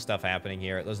and lots of stuff happening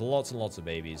here. There's lots and lots of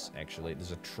babies, actually.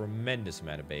 There's a tremendous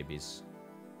amount of babies.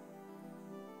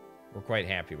 We're quite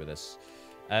happy with this.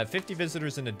 50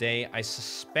 visitors in a day. I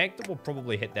suspect that we'll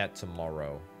probably hit that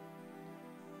tomorrow.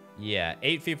 Yeah,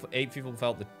 8 people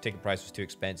felt the ticket price was too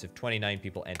expensive. 29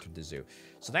 people entered the zoo.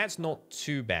 So that's not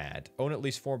too bad. Own at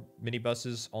least 4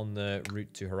 minibuses on the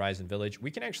route to Horizon Village.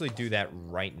 We can actually do that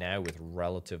right now with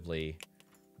relatively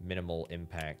minimal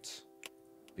impact.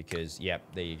 Because, yep,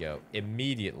 there you go.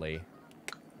 Immediately,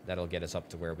 that'll get us up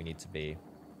to where we need to be.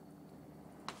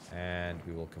 And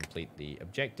we will complete the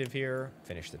objective here.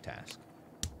 Finish the task.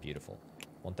 Beautiful.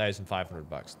 1,500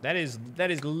 bucks. That is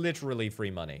literally free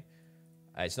money.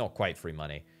 It's not quite free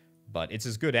money, but it's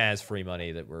as good as free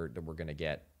money that we're gonna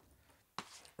get.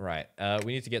 Right.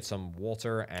 We need to get some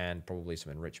water and probably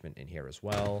some enrichment in here as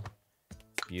well.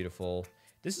 Beautiful.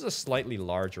 This is a slightly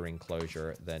larger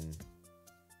enclosure than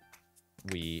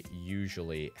we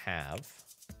usually have.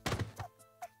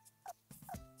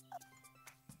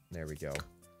 There we go.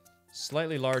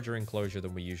 Slightly larger enclosure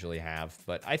than we usually have,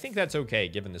 but I think that's okay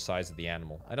given the size of the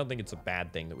animal. I don't think it's a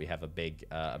bad thing that we have a big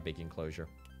enclosure.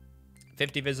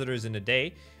 50 visitors in a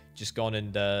day. Just gone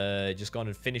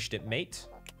and finished it, mate.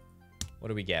 What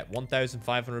do we get?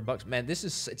 1,500 bucks. Man,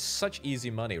 it's such easy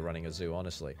money running a zoo,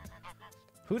 honestly.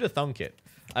 Who'da thunk it?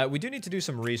 We do need to do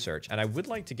some research, and I would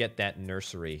like to get that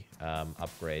nursery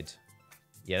upgrade.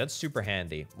 Yeah, that's super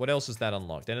handy. What else is that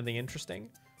unlocked? Anything interesting?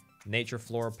 Nature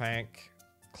Flora Pack,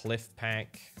 Cliff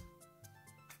Pack,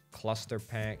 Cluster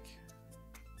Pack,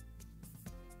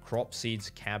 Crop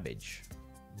Seeds Cabbage.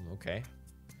 Okay.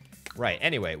 Right,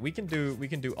 anyway, we can do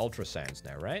ultrasounds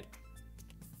now, right?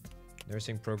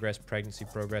 Nursing progress, pregnancy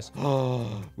progress.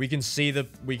 Oh, we can see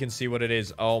what it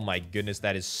is. Oh my goodness,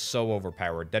 that is so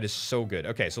overpowered. That is so good.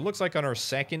 Okay, so it looks like on our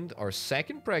second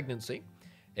pregnancy,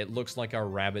 it looks like our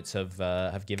rabbits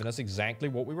have given us exactly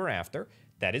what we were after.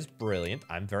 That is brilliant.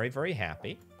 I'm very, very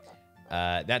happy.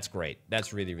 That's great.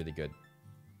 That's really, really good.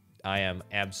 I am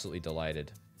absolutely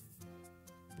delighted.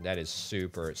 That is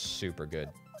super, super good.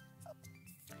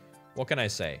 What can I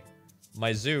say?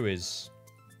 My zoo is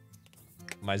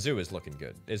looking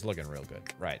good. It's looking real good.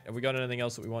 Right. Have we got anything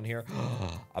else that we want here?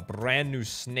 A brand new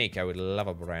snake. I would love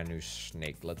a brand new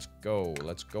snake. Let's go.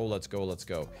 Let's go. Let's go. Let's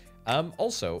go.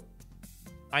 Also,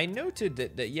 I noted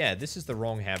that, yeah, this is the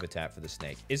wrong habitat for the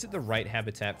snake. Is it the right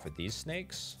habitat for these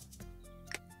snakes?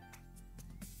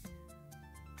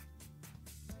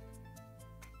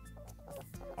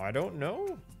 I don't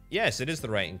know. Yes, it is the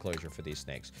right enclosure for these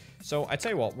snakes. So I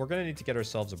tell you what, we're going to need to get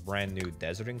ourselves a brand new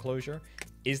desert enclosure.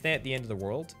 Is that the end of the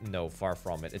world? No, far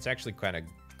from it. It's actually kind of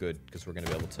good because we're going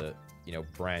to be able to, you know,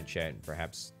 branch out and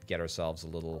perhaps get ourselves a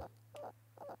little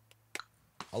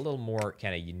more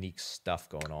kind of unique stuff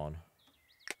going on.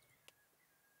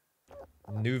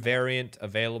 New variant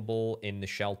available in the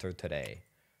shelter today.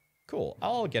 Cool.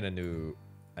 I'll get a new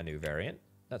variant.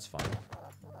 That's fine.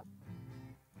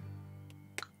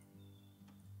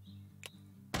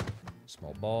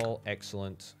 Small ball.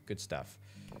 Excellent. Good stuff.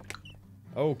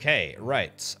 Okay,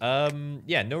 right.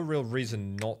 Yeah, no real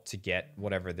reason not to get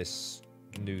whatever this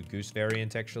new goose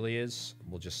variant actually is.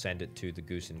 We'll just send it to the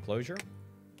goose enclosure.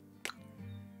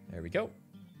 There we go.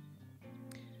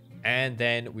 And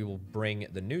then we will bring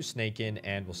the new snake in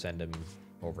and we'll send him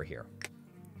over here.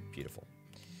 Beautiful.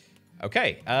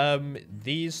 Okay,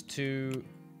 these two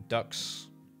ducks,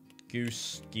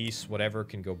 goose, geese, whatever,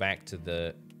 can go back to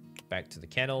the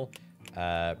kennel.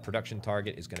 Production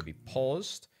target is going to be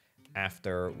paused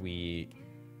after we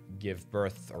give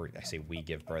birth, or I say we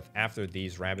give birth, after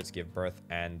these rabbits give birth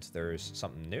and there's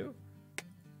something new.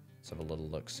 Let's have a little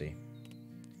look-see.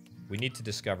 We need to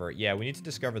discover, yeah, we need to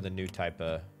discover the new type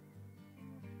of...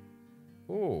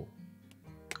 Ooh.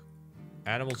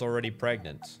 Animal's already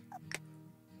pregnant.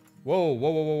 Whoa, whoa,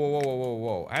 whoa, whoa, whoa, whoa, whoa,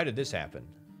 whoa. How did this happen?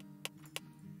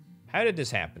 How did this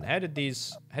happen? How did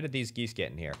these geese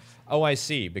get in here? Oh, I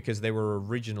see, because they were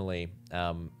originally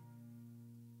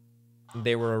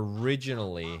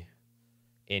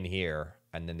in here,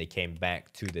 and then they came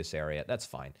back to this area. That's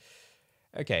fine.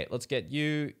 Okay, let's get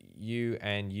you,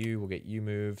 and you. We'll get you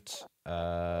moved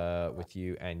with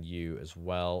you and you as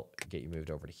well. Get you moved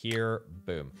over to here.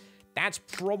 Boom. That's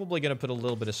probably going to put a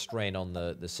little bit of strain on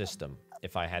the system,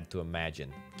 if I had to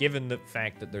imagine. Given the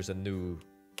fact that there's a new,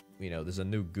 you know, there's a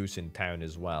new goose in town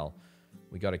as well.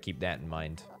 We got to keep that in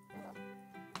mind.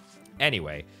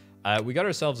 Anyway, we got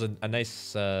ourselves a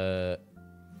nice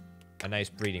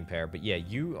breeding pair. But yeah,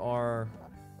 you are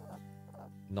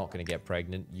not going to get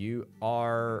pregnant. You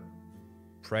are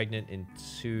pregnant in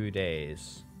 2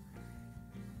 days.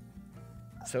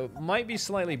 So it might be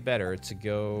slightly better to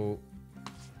go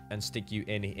and stick you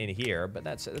in here, but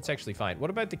that's actually fine. What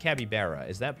about the capybara?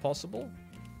 Is that possible?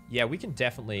 Yeah, we can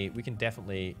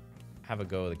definitely have a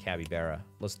go at the capybara.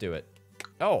 Let's do it.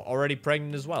 Oh, already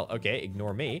pregnant as well. Okay,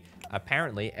 ignore me.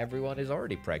 Apparently, everyone is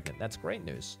already pregnant. That's great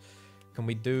news. Can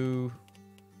we do...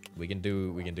 We can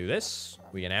do this.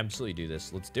 We can absolutely do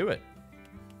this. Let's do it.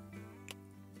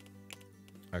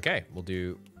 Okay, we'll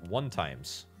do 1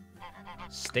 times.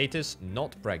 Status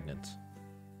not pregnant.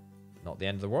 Not the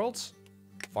end of the world.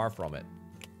 Far from it.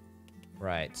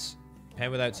 Right.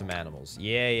 Pen without some animals.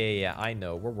 Yeah. I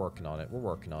know. We're working on it. We're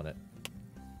working on it.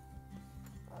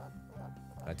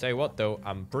 I tell you what, though,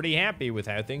 I'm pretty happy with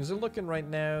how things are looking right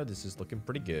now. This is looking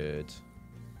pretty good.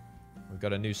 We've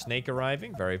got a new snake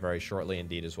arriving very, very shortly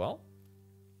indeed as well.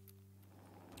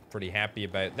 Pretty happy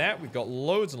about that. We've got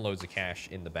loads and loads of cash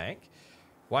in the bank.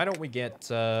 Why don't we get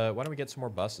some more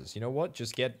buses? You know what?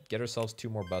 Just get ourselves 2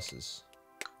 more buses.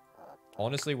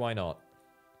 Honestly, why not?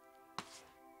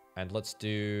 And let's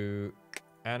do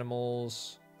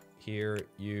animals here.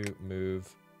 You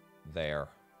move there.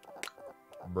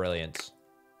 Brilliant.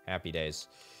 Happy days.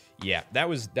 Yeah, that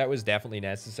was definitely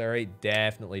necessary.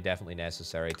 Definitely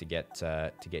necessary to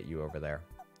get you over there.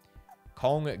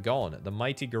 Kong gone. The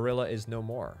mighty gorilla is no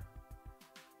more.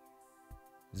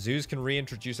 Zoos can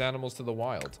reintroduce animals to the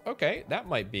wild. Okay, that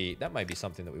might be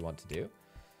something that we want to do.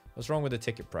 What's wrong with the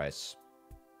ticket price?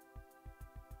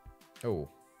 Oh.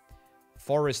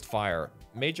 Forest fire.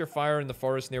 Major fire in the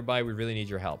forest nearby. We really need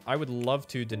your help. I would love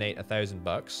to donate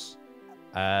 $1,000.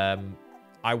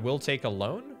 I will take a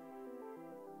loan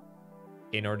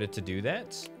in order to do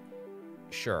that.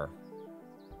 Sure.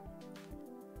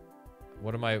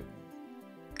 What am I...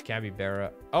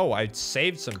 Capybara. Oh, I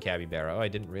saved some capybara. Oh, I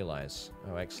didn't realize.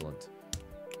 Oh, excellent.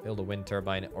 Build a wind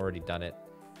turbine. Already done it.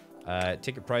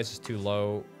 Ticket price is too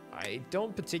low. I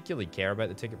don't particularly care about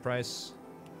the ticket price.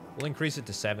 We'll increase it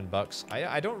to $7.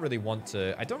 I don't really want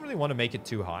to make it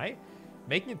too high.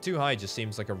 Making it too high just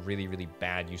seems like a really, really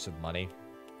bad use of money.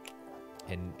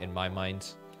 In my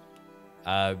mind.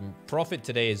 Profit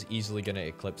today is easily going to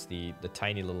eclipse the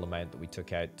tiny little amount that we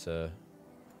took out in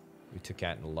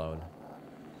a loan.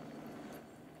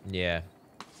 Yeah.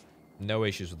 No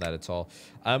issues with that at all.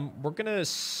 We're going to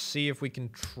see if we can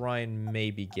try and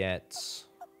maybe get...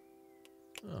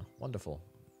 Oh, wonderful.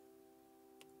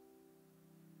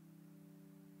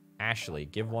 Ashley,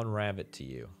 give one rabbit to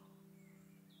you.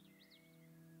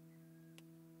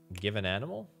 Give an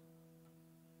animal?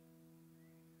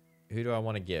 Who do I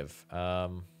want to give?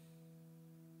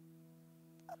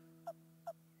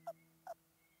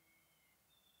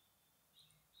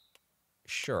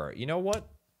 Sure. You know what?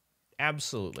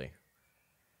 Absolutely.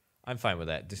 I'm fine with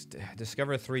that.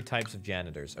 Discover 3 types of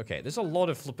janitors. Okay, there's a lot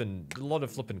of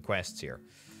flippin' quests here.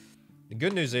 The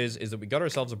good news is that we got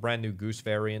ourselves a brand new goose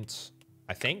variant,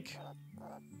 I think.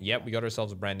 Yep, we got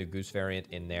ourselves a brand new goose variant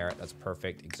in there. That's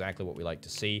perfect. Exactly what we like to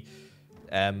see.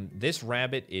 This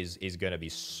rabbit is going to be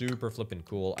super flippin'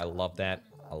 cool. I love that.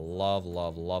 I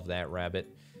love that rabbit.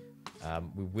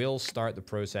 We will start the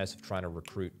process of trying to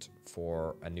recruit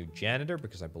for a new janitor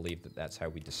because I believe that that's how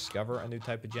we discover a new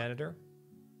type of janitor.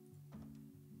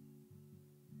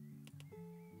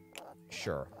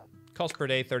 Sure. Cost per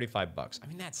day, 35 bucks. I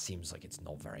mean, that seems like it's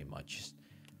not very much.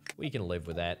 We can live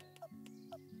with that.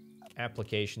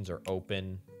 Applications are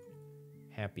open.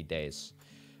 Happy days.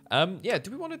 Yeah,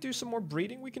 do we want to do some more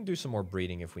breeding? We can do some more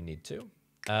breeding if we need to.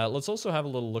 Let's also have a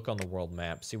little look on the world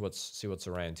map, see what's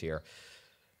around here.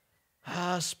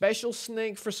 Special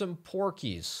snake for some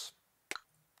porkies.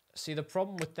 See, the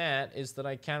problem with that is that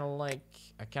I kind of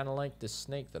like this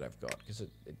snake that I've got because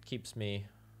it keeps me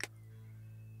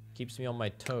on my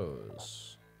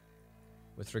toes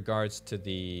with regards to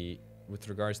the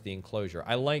enclosure.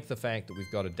 I like the fact that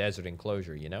we've got a desert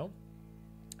enclosure, you know?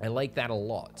 I like that a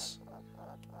lot.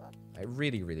 I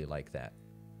really, really like that.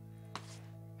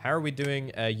 How are we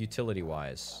doing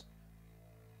utility-wise?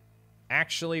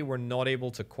 Actually, we're not able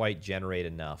to quite generate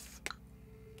enough.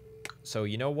 So,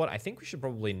 you know what? I think we should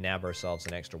probably nab ourselves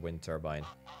an extra wind turbine.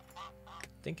 I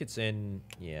think it's in,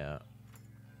 yeah,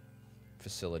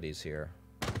 facilities here.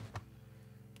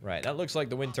 Right, that looks like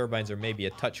the wind turbines are maybe a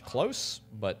touch close,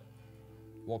 but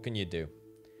what can you do?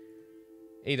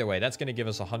 Either way, that's going to give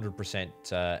us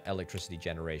 100% electricity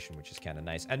generation, which is kind of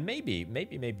nice. And maybe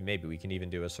we can even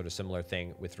do a sort of similar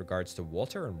thing with regards to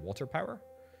water and water power.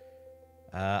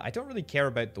 I don't really care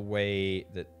about the way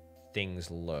that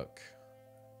things look.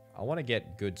 I want to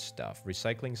get good stuff.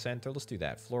 Recycling center, let's do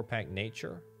that. Floor pack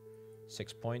nature,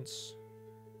 6 points.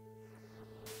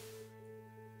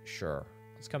 Sure,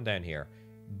 let's come down here.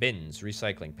 Bins,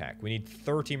 recycling pack. We need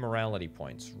 30 morality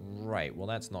points. Right, well,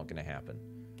 that's not going to happen.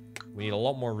 We need a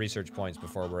lot more research points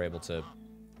before we're able to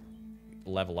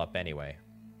level up anyway.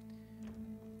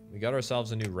 We got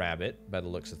ourselves a new rabbit, by the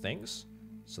looks of things.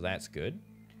 So that's good.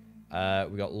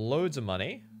 We got loads of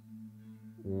money.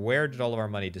 Where did all of our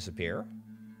money disappear?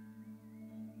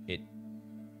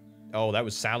 Oh, that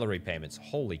was salary payments.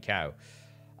 Holy cow.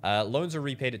 Loans are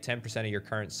repaid at 10% of your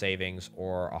current savings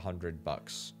or 100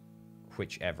 bucks.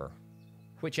 Whichever.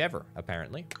 Whichever,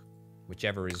 apparently.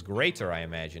 Whichever is greater, I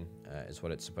imagine, is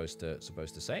what it's supposed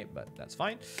to say, but that's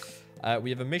fine. We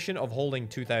have a mission of holding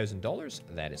 $2,000.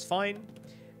 That is fine.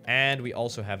 And we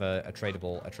also have a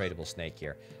tradable snake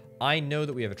here. I know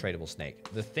that we have a tradable snake.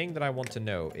 The thing that I want to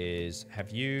know is,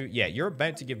 have you... Yeah, you're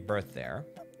about to give birth there.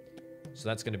 So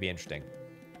that's going to be interesting.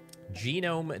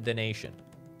 Genome donation.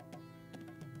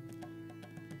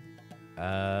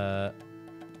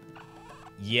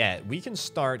 Yeah, we can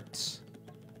start...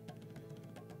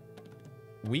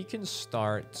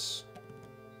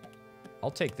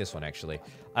 I'll take this one, actually.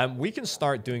 We can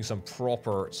start doing some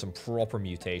proper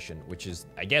mutation, which is,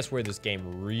 I guess, where this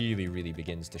game really, really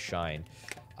begins to shine.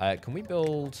 Can we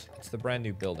build... It's the brand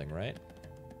new building, right?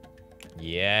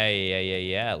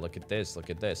 Yeah. Look at this.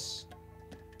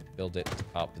 Build it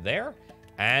up there.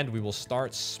 And we will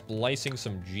start splicing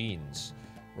some genes.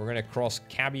 We're going to cross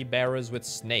capybaras with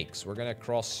snakes. We're going to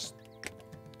cross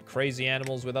crazy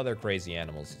animals with other crazy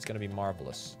animals. It's going to be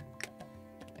marvelous.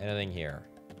 Anything here?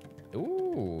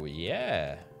 Ooh,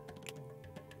 yeah.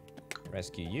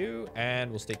 Rescue you, and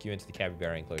we'll stick you into the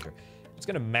capybara enclosure. It's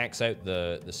going to max out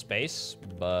the space,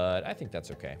 but I think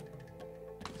that's okay.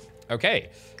 Okay,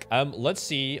 let's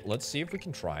see if we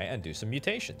can try and do some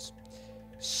mutations.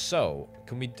 So,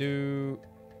 can we do...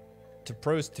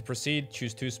 To proceed,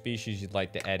 choose 2 species you'd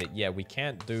like to edit. Yeah, we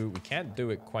can't do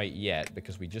it quite yet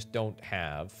because we just don't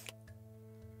have...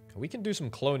 We can do some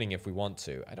cloning if we want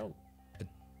to. I don't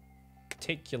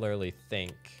particularly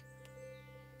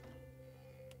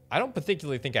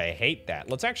think I hate that.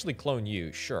 Let's actually clone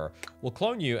you, sure. We'll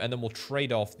clone you and then we'll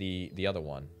trade off the other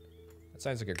one. That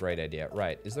sounds like a great idea.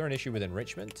 Right, is there an issue with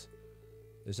enrichment?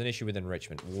 There's an issue with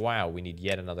enrichment. Wow, we need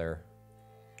yet another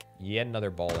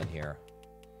ball in here.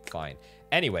 Fine.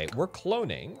 Anyway, we're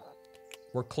cloning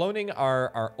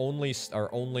our only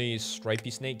stripy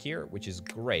snake here, which is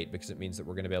great because it means that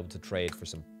we're going to be able to trade for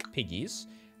some piggies.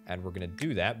 And we're going to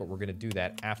do that, but we're going to do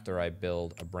that after I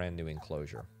build a brand new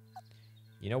enclosure.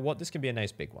 You know what? This can be a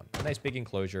nice big one. A nice big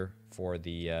enclosure for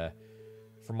the,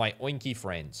 for my oinky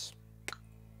friends.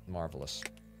 Marvelous.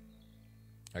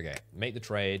 Okay, make the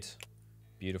trade.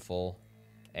 Beautiful.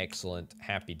 Excellent.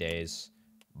 Happy days.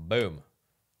 Boom.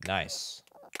 Nice.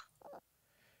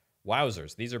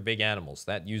 Wowzers. These are big animals.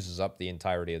 That uses up the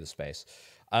entirety of the space.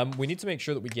 We need to make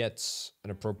sure that we get an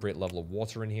appropriate level of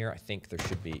water in here. I think there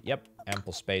should be, yep,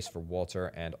 ample space for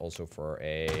water and also for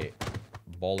a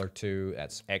ball or two.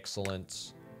 That's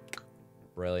excellent.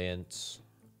 Brilliant.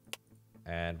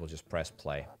 And we'll just press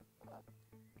play.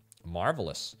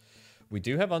 Marvelous. We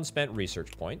do have unspent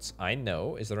research points. I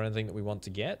know. Is there anything that we want to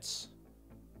get?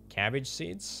 Cabbage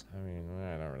seeds? I mean,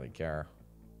 I don't really care.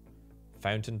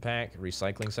 Fountain pack,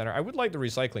 recycling center. I would like the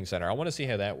recycling center. I want to see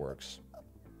how that works.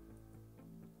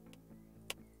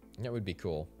 That would be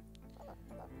cool.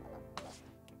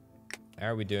 How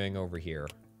are we doing over here?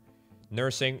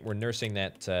 Nursing. We're nursing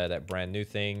that that brand new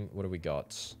thing. What do we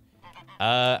got?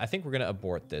 I think we're going to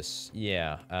abort this.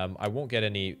 Yeah. I won't get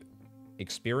any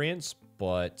experience,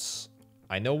 but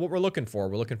I know what we're looking for.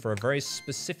 We're looking for a very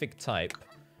specific type.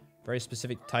 Very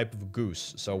specific type of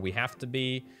goose. So we have to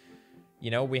be, you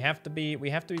know, we have to be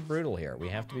brutal here. We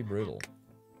have to be brutal.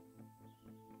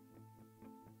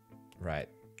 Right.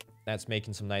 That's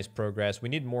making some nice progress. We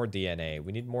need more DNA.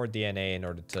 We need more DNA in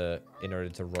order to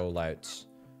roll out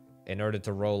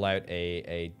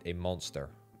a monster.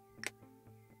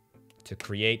 To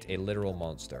create a literal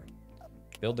monster.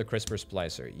 Build a CRISPR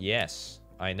splicer. Yes,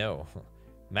 I know.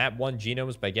 Map 1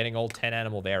 genomes by getting all 10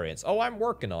 animal variants. Oh, I'm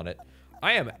working on it.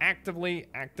 I am actively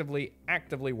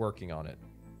working on it.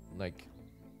 Like,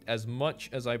 as much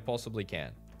as I possibly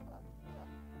can.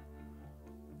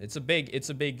 It's a big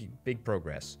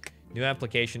progress. New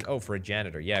application. Oh, for a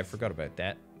janitor. Yeah, I forgot about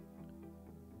that.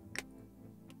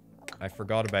 I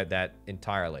forgot about that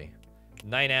entirely.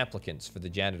 9 applicants for the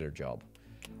janitor job.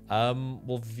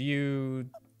 We'll view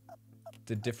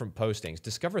the different postings.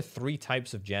 Discover 3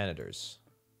 types of janitors.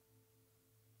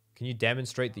 Can you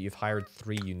demonstrate that you've hired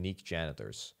 3 unique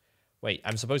janitors? Wait,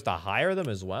 I'm supposed to hire them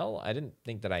as well? I didn't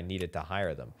think that I needed to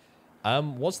hire them.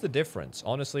 What's the difference?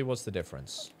 Honestly, what's the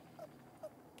difference?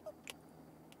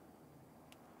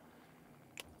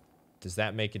 Does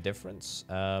that make a difference?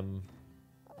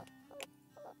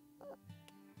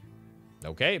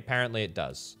 Okay, apparently it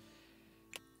does.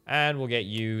 And we'll get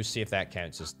you, see if that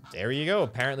counts as... There you go.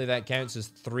 Apparently that counts as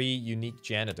 3 unique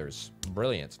janitors.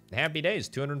 Brilliant. Happy days.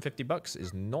 250 bucks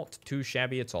is not too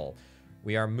shabby at all.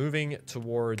 We are moving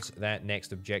towards that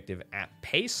next objective at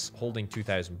pace, holding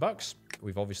 2,000 bucks.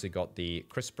 We've obviously got the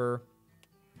CRISPR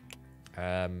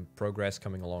progress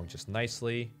coming along just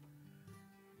nicely.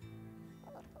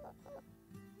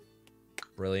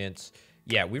 Brilliant.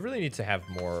 Yeah, we really need to have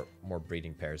more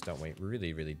breeding pairs, don't we? We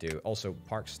really, really do. Also,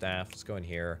 park staff. Let's go in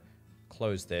here.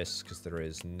 Close this, because there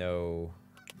is no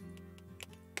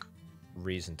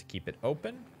reason to keep it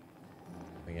open.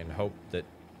 We can hope that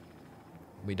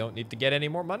we don't need to get any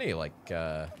more money. Like,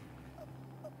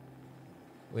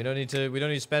 we don't need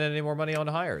to spend any more money on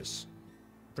hires.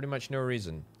 Pretty much no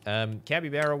reason.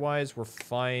 Capybara-wise, we're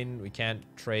fine. We can't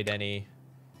trade anything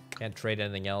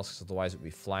else, because otherwise it would be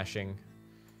flashing.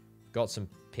 Got some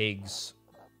pigs.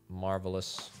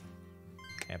 Marvelous.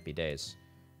 Happy days.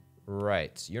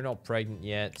 Right. You're not pregnant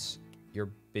yet.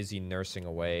 You're busy nursing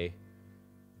away.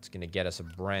 It's going to get us a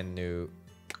brand new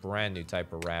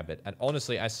type of rabbit. And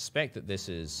honestly, I suspect that this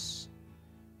is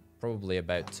probably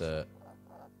about to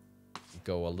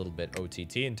go a little bit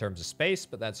OTT in terms of space,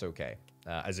 but that's okay.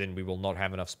 As in, we will not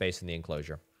have enough space in the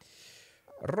enclosure.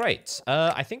 Right.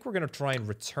 I think we're going to try and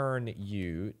return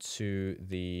you to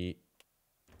the...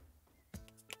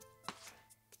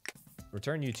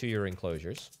 Return you to your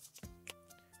enclosures.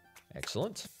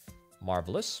 Excellent.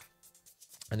 Marvelous.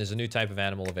 And there's a new type of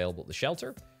animal available at the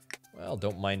shelter. Well,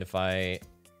 don't mind if I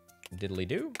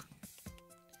diddly-do.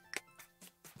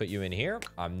 Put you in here.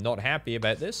 I'm not happy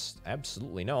about this.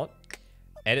 Absolutely not.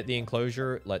 Edit the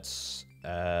enclosure. Let's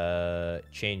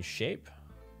change shape.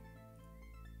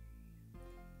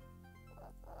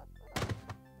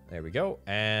 There we go.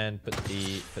 And put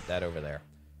that over there.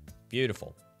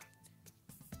 Beautiful.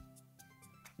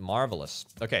 Marvelous.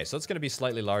 Okay, so it's going to be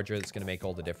slightly larger. It's going to make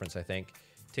all the difference, I think.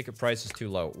 Ticket price is too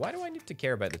low. Why do I need to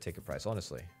care about the ticket price,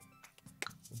 honestly?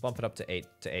 We'll bump it up to 8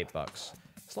 bucks.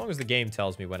 As long as the game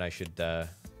tells me when I should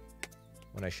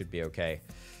be okay.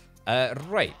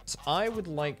 Right. I would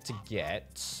like to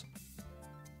get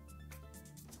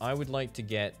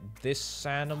this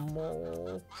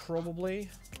animal,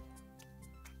 probably.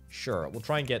 Sure, we'll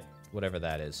try and get whatever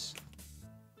that is.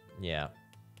 Yeah.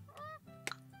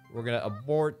 We're gonna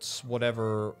abort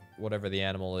whatever the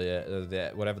animal,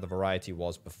 whatever the variety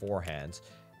was beforehand,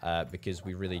 because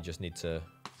we really just need to.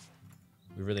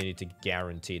 We really need to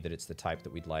guarantee that it's the type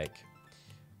that we'd like.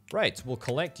 Right, we'll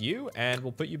collect you and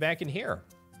we'll put you back in here.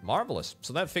 Marvelous.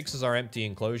 So that fixes our empty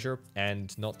enclosure,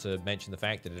 and not to mention the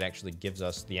fact that it actually gives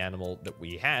us the animal that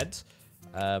we had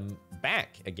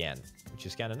back again, which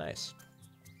is kind of nice.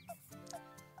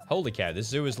 Holy cow, this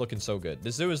zoo is looking so good.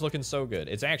 This zoo is looking so good.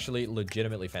 It's actually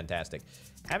legitimately fantastic.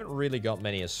 Haven't really got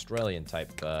many Australian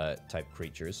type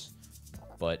creatures,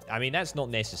 but I mean, that's not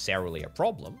necessarily a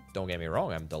problem. Don't get me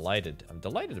wrong, I'm delighted. I'm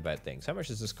delighted about things. How much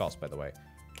does this cost, by the way?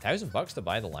 $1,000 to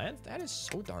buy the land? That is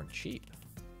so darn cheap.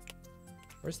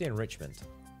 Where's the enrichment?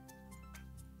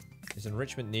 Is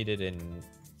enrichment needed in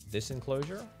this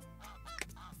enclosure?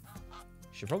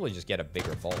 Should probably just get a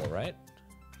bigger ball, right?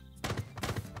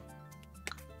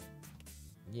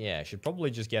 Yeah, should probably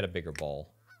just get a bigger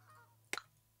ball.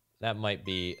 That might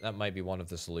be one of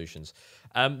the solutions.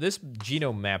 This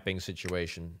genome mapping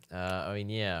situation. I mean,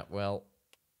 yeah, well,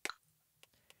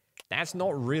 that's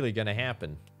not really gonna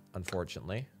happen,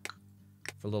 unfortunately.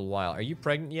 For a little while. Are you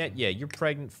pregnant yet? Yeah, you're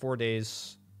pregnant 4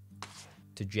 days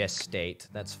to gestate.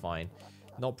 That's fine.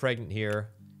 Not pregnant here.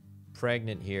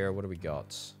 Pregnant here. What do we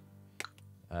got?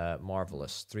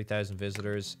 Marvelous. 3,000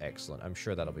 visitors. Excellent. I'm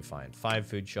sure that'll be fine. 5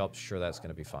 food shops. Sure, that's going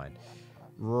to be fine.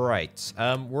 Right.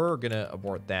 We're going to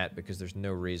abort that because there's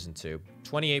no reason to.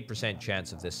 28%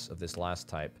 chance of this last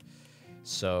type.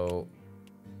 So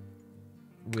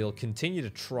we'll continue to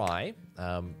try,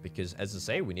 because, as I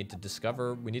say, we need to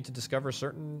discover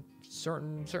certain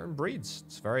breeds.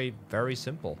 It's very, very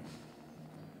simple.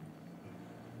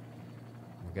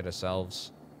 We'll get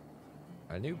ourselves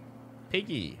a new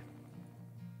piggy,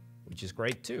 which is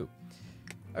great too.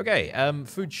 Okay,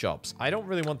 food shops. I don't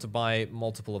really want to buy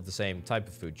multiple of the same type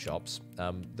of food shops.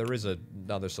 There is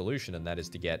another solution, and that is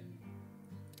to get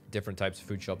different types of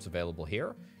food shops available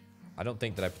here. I don't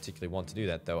think that I particularly want to do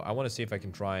that, though. I want to see if I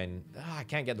can try and... I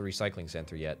can't get the recycling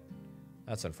center yet.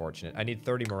 That's unfortunate. I need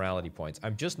 30 morality points.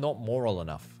 I'm just not moral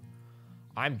enough.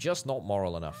 I'm just not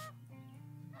moral enough.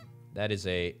 That is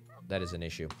an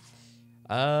issue. You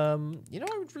know, I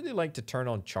would really like to turn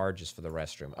on charges for the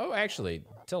restroom. Oh, actually,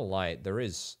 tell a lie,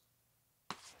 there's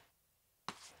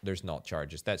not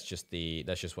charges. That's just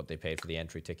what they paid for the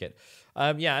entry ticket.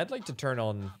 Yeah, I'd like to turn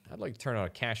on a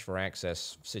cash for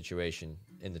access situation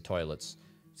in the toilets.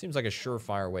 Seems like a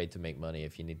surefire way to make money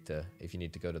if you need to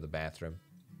go to the bathroom.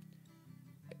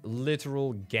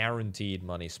 Literal guaranteed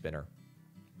money spinner.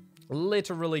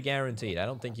 Literally guaranteed. I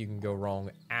don't think you can go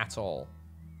wrong at all.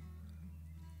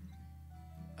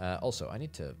 Also, I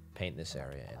need to paint this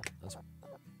area in.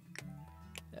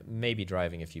 That may be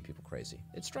driving a few people crazy.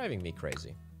 It's driving me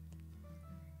crazy.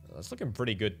 It's looking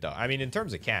pretty good, though. I mean, in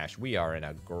terms of cash, we are in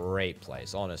a great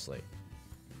place, honestly.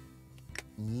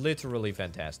 Literally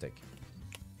fantastic.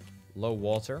 Low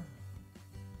water.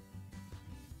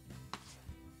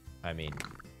 I mean,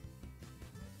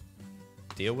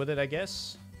 deal with it, I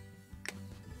guess.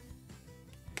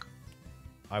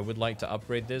 I would like to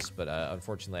upgrade this, but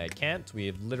unfortunately I can't. We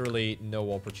have literally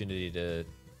no opportunity to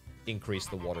increase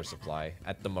the water supply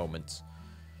at the moment.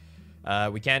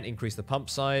 We can't increase the pump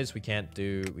size. We can't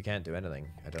do anything,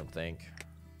 I don't think.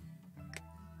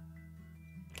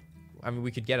 I mean,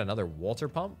 we could get another water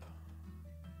pump.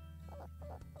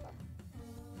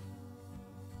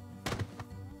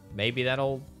 Maybe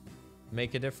that'll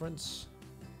make a difference.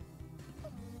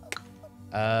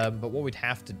 But what we'd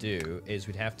have to do is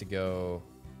we'd have to go...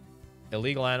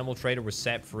 Illegal animal trader was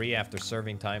set free after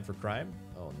serving time for crime.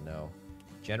 Oh, no.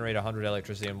 Generate 100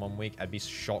 electricity in 1 week. I'd be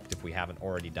shocked if we haven't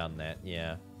already done that.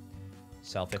 Yeah.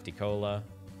 Sell 50 cola.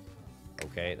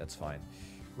 Okay, that's fine.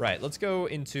 Right, let's go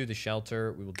into the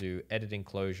shelter. We will do edit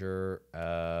enclosure.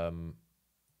 No,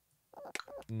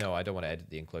 I don't want to edit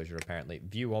the enclosure, apparently.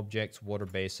 View objects, water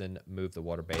basin, move the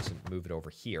water basin, move it over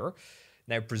here.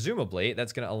 Now, presumably,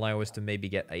 that's going to allow us to maybe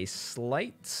get a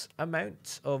slight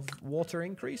amount of water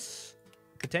increase,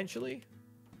 potentially.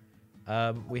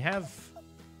 We have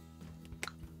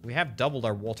doubled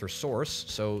our water source,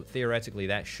 so theoretically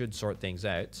that should sort things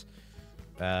out.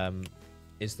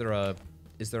 Is there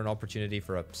an opportunity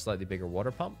for a slightly bigger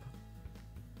water pump?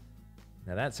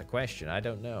 Now that's a question. I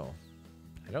don't know.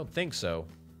 I don't think so.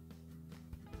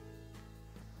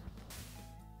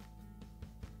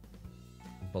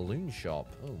 Balloon shop.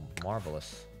 Oh,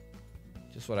 marvelous.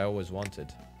 Just what I always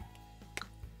wanted.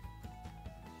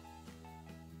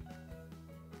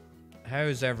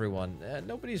 How's everyone?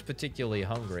 Nobody's particularly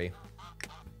hungry.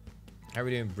 How are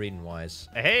we doing breeding wise?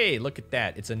 Hey, look at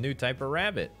that. It's a new type of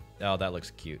rabbit. Oh, that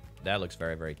looks cute. That looks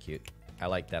very, very cute. I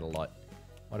like that a lot.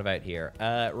 What about here?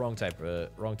 Wrong type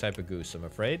of goose, I'm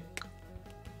afraid.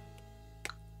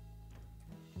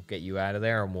 We'll get you out of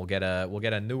there, and we'll get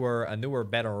a newer,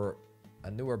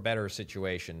 better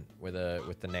situation with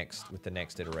the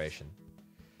next iteration.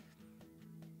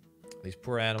 These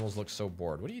poor animals look so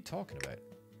bored. What are you talking about?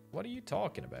 What are you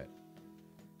talking about?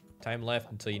 Time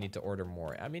left until you need to order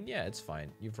more. I mean, yeah, it's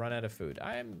fine. You've run out of food.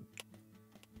 I'm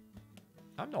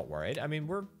not worried. I mean,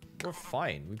 we're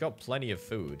fine. We've got plenty of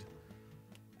food.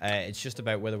 It's just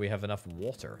about whether we have enough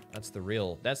water. That's the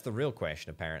real question,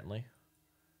 apparently.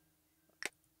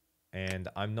 And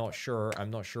I'm not sure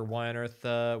why on earth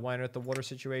the water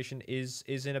situation is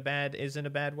in a bad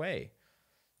way.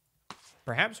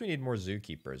 Perhaps we need more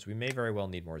zookeepers. We may very well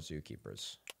need more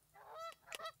zookeepers.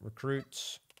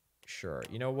 Recruits. Sure.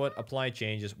 You know what? Apply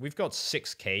changes. We've got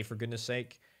 6K, for goodness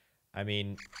sake. I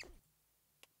mean,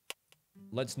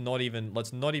 let's not even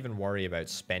worry about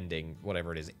spending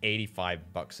whatever it is,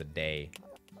 85 bucks a day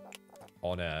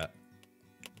on an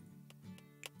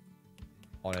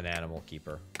animal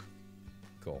keeper.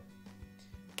 Cool.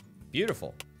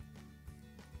 Beautiful.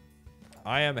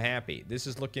 I am happy. This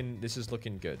is looking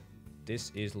good.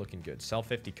 This is looking good. Sell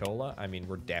 50 cola. I mean,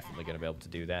 we're definitely going to be able to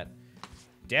do that.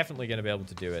 Definitely going to be able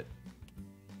to do it.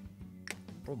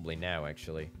 Probably now,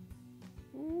 actually.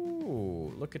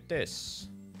 Ooh, look at this.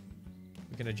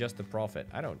 We can adjust the profit.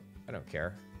 I don't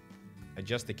care.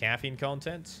 Adjust the caffeine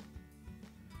content.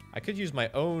 I could use my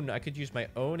own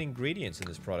ingredients in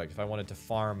this product if I wanted to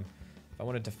farm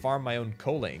my own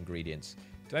cola ingredients.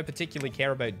 Do I particularly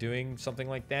care about doing something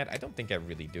like that? I don't think I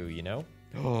really do, you know?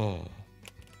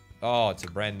 Oh, it's a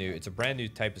brand new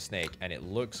type of snake, and it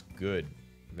looks good.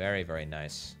 Very, very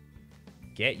nice.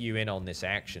 Get you in on this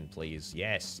action, please.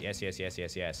 Yes.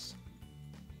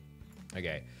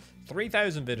 Okay.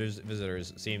 3,000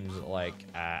 visitors seems like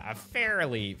a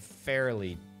fairly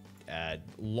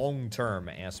long-term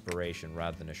aspiration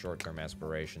rather than a short-term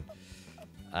aspiration.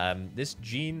 This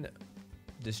gene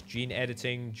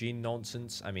editing, gene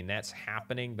nonsense, I mean, that's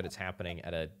happening, but it's happening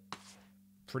at a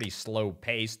pretty slow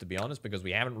pace, to be honest, because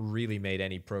we haven't really made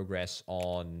any progress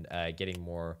on getting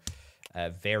more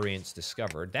variants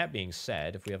discovered. That being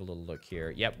said, if we have a little look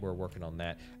here, yep, we're working on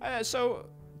that. So,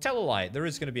 tell a lie, there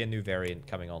is going to be a new variant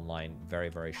coming online very,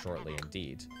 very shortly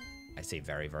indeed. I say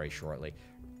very, very shortly.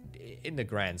 In the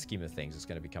grand scheme of things, it's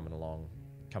going to be coming along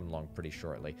pretty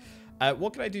shortly.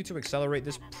 What can I do to accelerate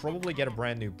this? Probably get a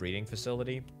brand new breeding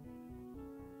facility.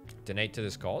 Donate to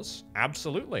this cause?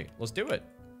 Absolutely. Let's do it.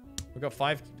 We've got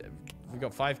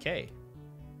 5K.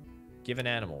 Give an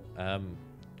animal.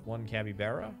 One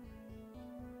capybara.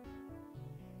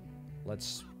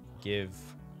 Let's give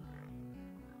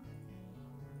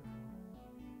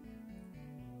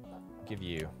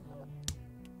you.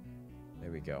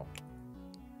 There we go.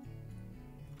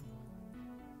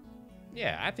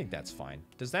 Yeah, I think that's fine.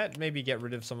 Does that maybe get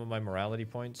rid of some of my morality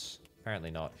points?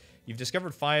 Apparently not. You've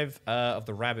discovered 5 of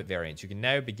the rabbit variants. You can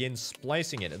now begin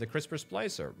splicing it at the CRISPR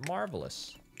splicer.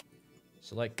 Marvelous.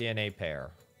 Select DNA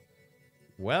pair.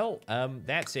 Well,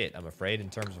 that's it, I'm afraid, in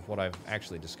terms of what I've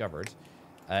actually discovered.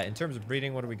 In terms of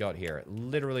breeding, what do we got here?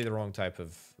 Literally the wrong type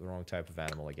of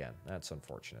animal again. That's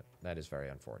unfortunate. That is very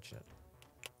unfortunate.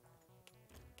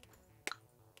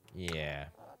 Yeah.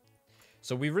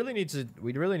 So we really need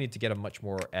to get a much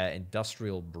more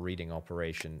industrial breeding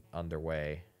operation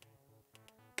underway.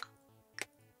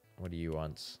 What do you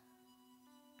want?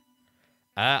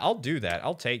 I'll do that.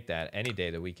 I'll take that any day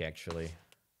of the week, actually.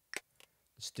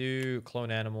 Let's do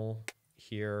clone animal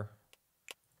here.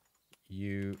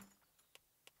 You.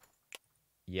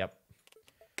 Yep.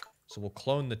 So we'll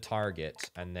clone the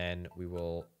target, and then we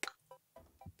will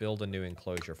build a new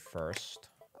enclosure first.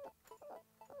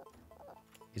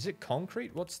 Is it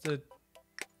concrete? What's the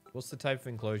type of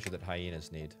enclosure that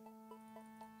hyenas need?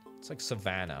 It's like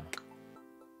savanna.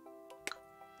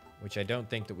 Which I don't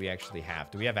think that we actually have.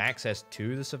 Do we have access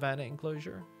to the savanna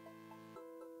enclosure?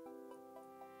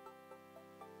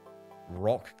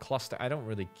 Rock cluster. I don't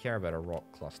really care about a rock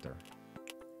cluster.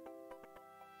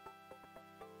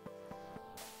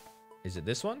 Is it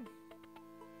this one?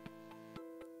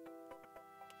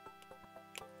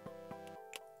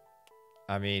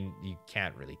 I mean, you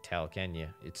can't really tell, can you?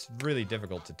 It's really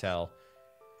difficult to tell.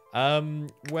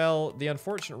 Well, the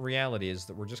unfortunate reality is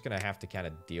that we're just going to have to kind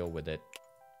of deal with it.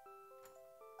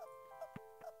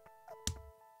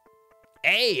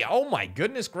 Hey, oh my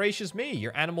goodness gracious me.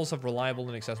 Your animals have reliable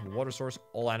and accessible water source.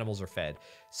 All animals are fed.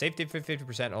 Safety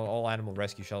 50% on all animal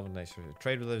rescue shelter.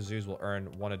 Trade with those zoos will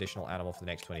earn 1 additional animal for the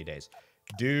next 20 days.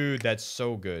 Dude, that's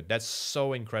so good. That's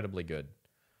so incredibly good.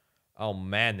 Oh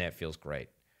man, that feels great.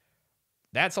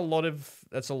 That's a lot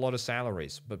of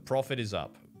salaries, but profit is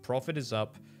up. Profit is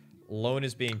up. Loan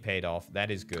is being paid off.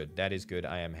 That is good. That is good.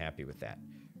 I am happy with that.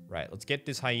 Right, let's get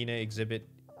this hyena exhibit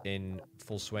in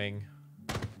full swing.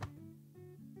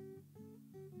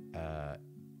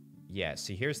 Yeah,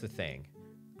 see, here's the thing.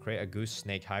 Create a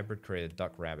goose-snake hybrid, create a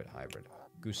duck-rabbit hybrid.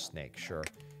 Goose-snake, sure.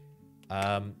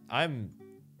 I'm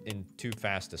in too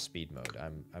fast a speed mode.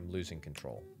 I'm losing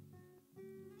control.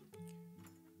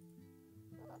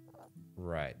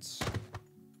 Right.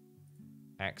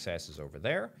 Access is over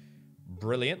there.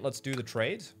 Brilliant. Let's do the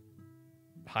trade.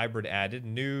 Hybrid added.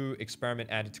 New experiment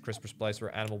added to CRISPR splicer.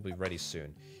 Animal will be ready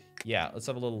soon. Yeah, let's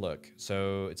have a little look.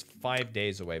 So it's 5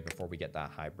 days away before we get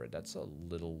that hybrid. That's a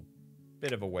little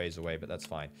bit of a ways away, but that's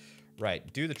fine.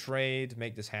 Right, do the trade,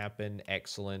 make this happen.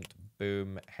 Excellent.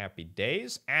 Boom. Happy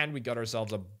days. And we got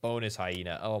ourselves a bonus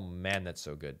hyena. Oh, man, that's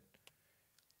so good.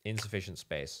 Insufficient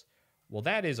space. Well,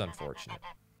 that is unfortunate.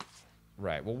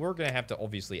 Right, well, we're going to have to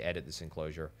obviously edit this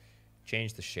enclosure.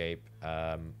 Change the shape.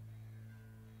 I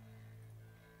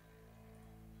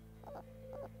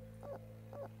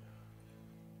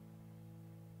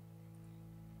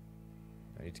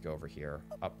need to go over here,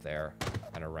 up there,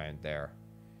 and around there.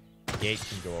 Gate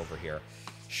can go over here.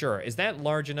 Sure, is that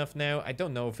large enough now? I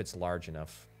don't know if it's large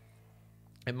enough.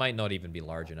 It might not even be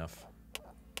large enough.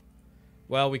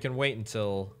 Well, we can wait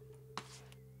until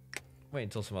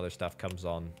some other stuff comes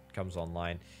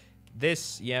online.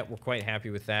 This, yeah, we're quite happy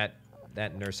with that.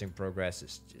 That nursing progress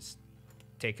is just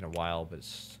taking a while, but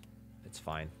it's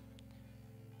fine.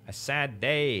 A sad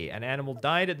day. An animal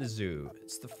died at the zoo.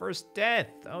 It's the first death.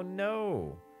 Oh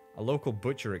no. A local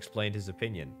butcher explained his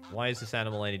opinion. Why is this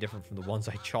animal any different from the ones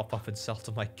I chop up and sell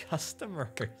to my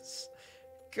customers?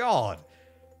 God.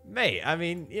 Mate, I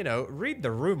mean, you know, read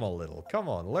the room a little. Come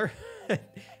on, learn.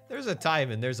 There's a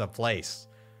time and there's a place.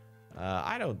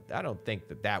 I don't think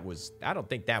that was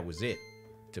it,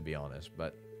 to be honest,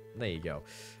 but there you go.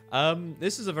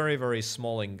 This is a very, very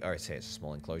small, I say it's a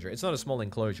small enclosure. It's not a small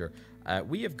enclosure.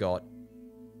 We have got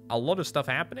a lot of stuff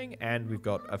happening, and we've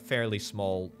got a fairly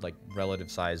small, like,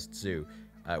 relative-sized zoo.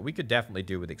 We could definitely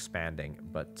do with expanding,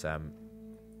 but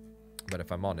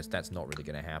if I'm honest, that's not really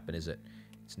going to happen, is it?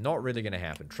 It's not really going to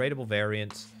happen. Tradable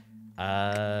variants.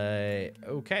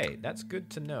 Okay, that's good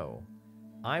to know.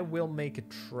 I will make a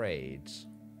trade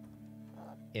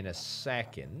in a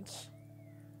second,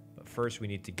 but first we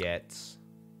need to get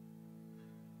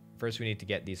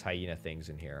these hyena things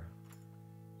in here.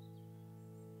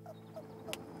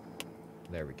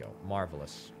 There we go.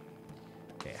 Marvelous.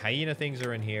 Okay, hyena things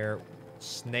are in here.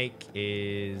 Snake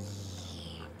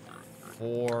is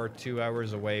 2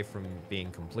 hours away from being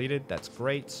completed. That's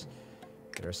great.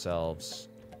 Get ourselves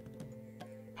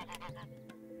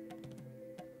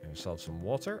some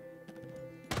water.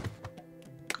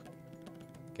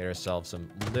 Get ourselves some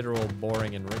literal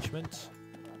boring enrichment.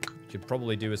 Could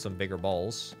probably do with some bigger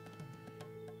balls.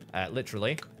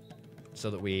 Literally.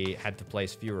 So that we had to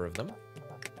place fewer of them.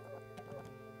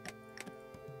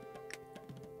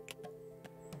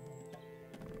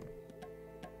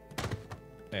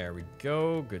 There we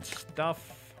go. Good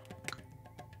stuff.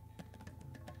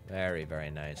 Very,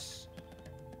 very nice.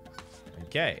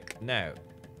 Okay, now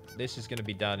this is going to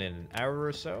be done in an hour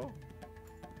or so.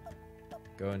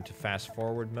 Go into fast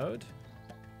forward mode.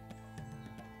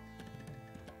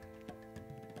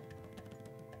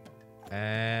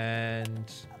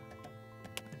 And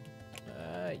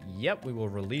yep, we will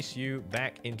release you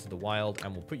back into the wild,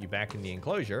 and we'll put you back in the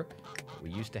enclosure we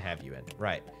used to have you in.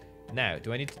 Right. Now,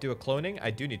 do I need to do a cloning?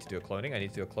 I do need to do a cloning. I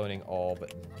need to do a cloning of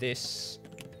this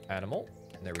animal.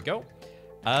 There we go.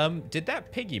 Did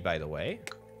that piggy, by the way...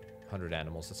 100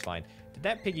 animals, that's fine. Did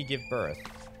that piggy give birth?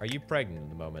 Are you pregnant at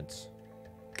the moment?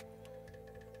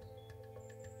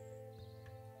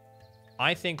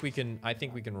 I think we can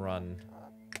run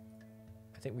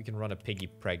a piggy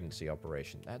pregnancy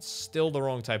operation. That's still the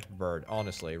wrong type of bird,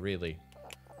 honestly, really.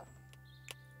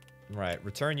 Right,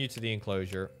 return you to the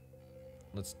enclosure.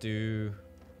 Let's do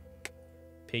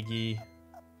piggy.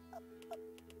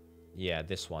 Yeah,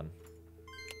 this one.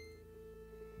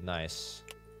 Nice.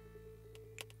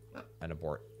 And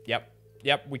abort. Yep.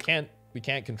 We can't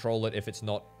control it if it's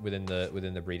not within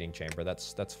the breeding chamber.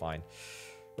 That's fine.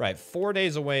 Right, 4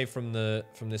 days away from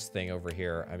this thing over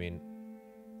here. I mean,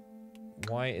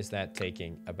 why is that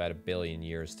taking about 1 billion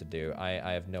years to do?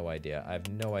 I have no idea. I have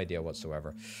no idea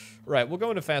whatsoever. Right, we'll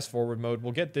go into fast forward mode.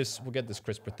 We'll get this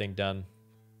CRISPR thing done.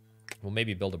 We'll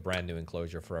maybe build a brand new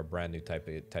enclosure for our brand new type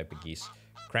of geese.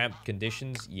 Cramped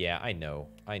conditions? Yeah, I know.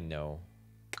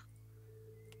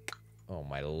 Oh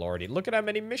my lordy. Look at how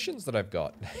many missions that I've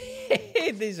got.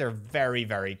 These are very,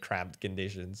 very cramped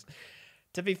conditions.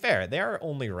 To be fair, they are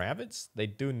only rabbits. They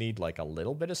do need, like, a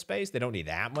little bit of space. They don't need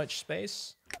that much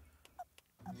space.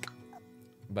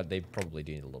 But they probably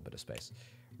do need a little bit of space.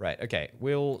 Right, okay.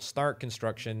 We'll start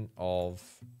construction of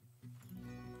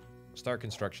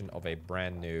a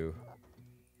brand new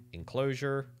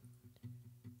enclosure.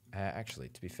 Actually,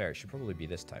 to be fair, it should probably be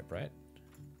this type, right?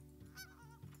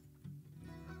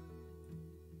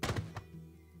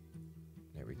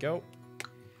 There we go.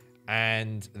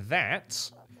 And that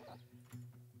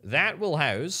will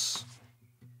house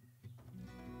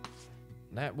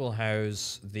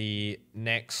the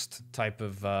next type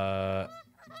of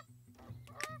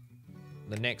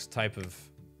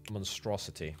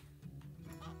monstrosity.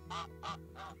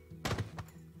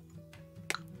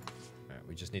 Alright,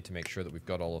 we just need to make sure that we've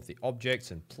got all of the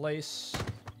objects in place.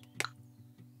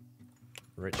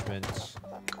 Enrichment.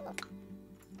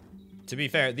 To be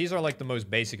fair, these are like the most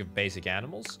basic of basic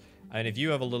animals. And if you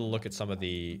have a little look at some of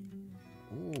the...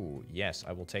 Ooh, yes,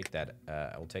 I will take that.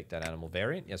 I will take that animal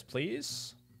variant. Yes,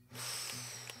 please.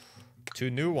 2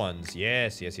 new ones.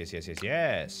 Yes, yes, yes, yes, yes,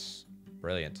 yes.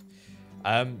 Brilliant.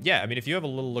 Yeah, I mean, if you have a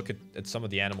little look at some of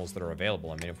the animals that are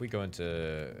available, I mean, if we go into...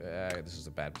 this is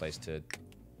a bad place to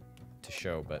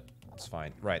show, but it's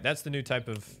fine. Right, that's the new type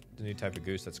of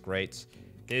goose. That's great.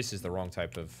 This is the wrong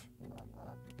type of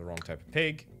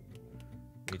pig.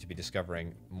 We need to be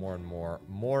discovering more and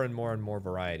more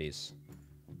varieties.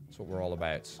 That's what we're all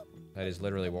about. That is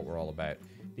literally what we're all about.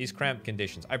 These cramped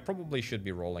conditions. I probably should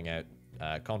be rolling out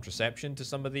contraception to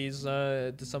some of these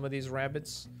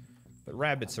rabbits, but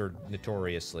rabbits are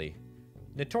notoriously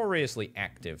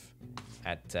active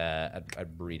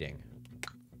at breeding.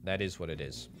 That is what it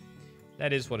is.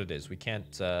 That is what it is. We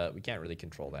can't really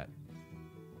control that.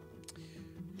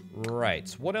 Right.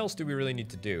 What else do we really need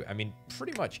to do? I mean,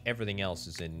 pretty much everything else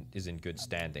is in good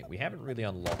standing. We haven't really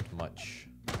unlocked much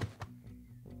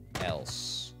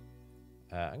else.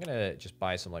 I'm gonna just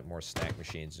buy some like more snack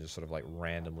machines and just sort of like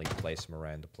randomly place them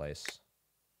around the place.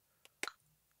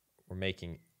 We're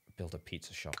build a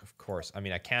pizza shop, of course. I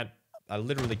mean, I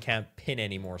literally can't pin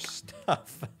any more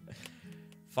stuff.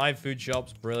 5 food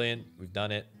shops, brilliant. We've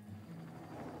done it.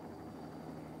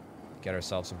 Get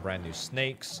ourselves some brand new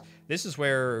snakes. This is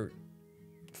where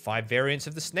 5 variants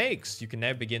of the snakes. You can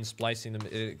now begin splicing them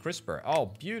CRISPR. Oh,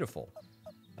 beautiful.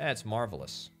 That's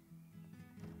marvelous.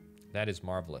 That is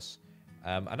marvelous.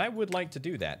 And I would like to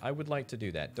do that. I would like to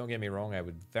do that. Don't get me wrong. I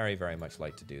would very, very much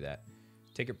like to do that.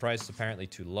 Ticket price is apparently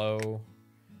too low.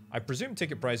 I presume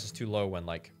ticket price is too low when,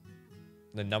 like,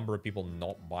 the number of people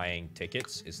not buying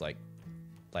tickets is, like,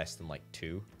 less than, like,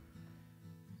 2.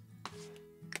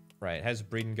 Right, how's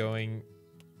breeding going?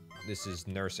 This is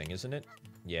nursing, isn't it?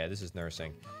 Yeah, this is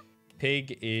nursing.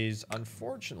 Pig is,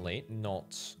 unfortunately,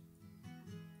 not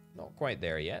quite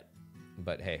there yet.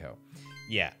 But hey-ho.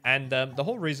 Yeah, and the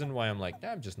whole reason why I'm like,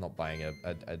 I'm just not buying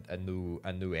a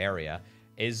new area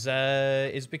is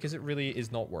because it really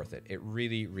is not worth it. It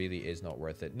really, really is not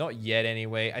worth it. Not yet,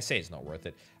 anyway. I say it's not worth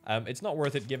it. It's not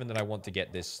worth it given that I want to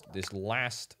get this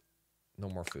last... No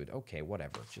more food. Okay,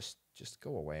 whatever. Just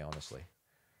go away, honestly.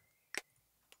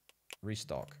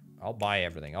 Restock. I'll buy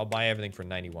everything. I'll buy everything for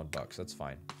 91 bucks. That's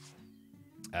fine.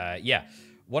 Yeah.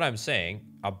 What I'm saying,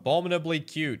 abominably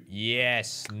cute.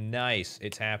 Yes, nice.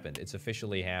 It's happened. It's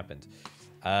officially happened.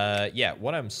 Yeah,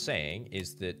 what I'm saying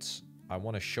is that I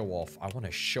want to show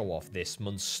off this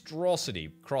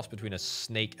monstrosity cross between a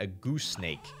goose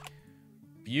snake.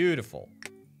 Beautiful.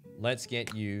 Let's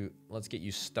get you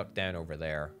stuck down over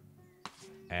there.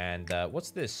 And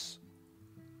what's this?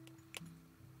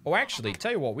 Oh, actually,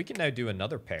 tell you what, we can now do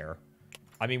another pair.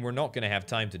 I mean, we're not going to have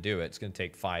time to do it. It's going to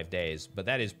take 5 days, but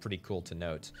that is pretty cool to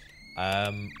note.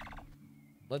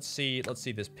 Let's see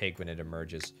this pig when it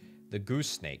emerges. The goose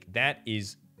snake. That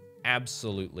is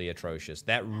absolutely atrocious.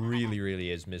 That really, really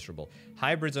is miserable.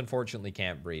 Hybrids, unfortunately,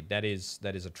 can't breed. That is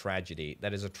a tragedy.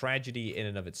 That is a tragedy in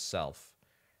and of itself.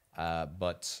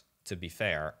 But to be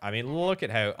fair, I mean, look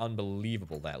at how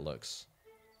unbelievable that looks.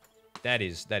 That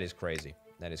is crazy.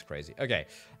 That is crazy. Okay,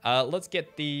 let's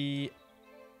get the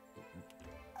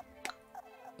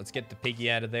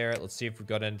piggy out of there. Let's see if we've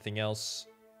got anything else.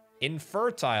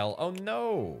 Infertile. Oh,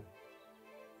 no.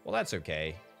 Well, that's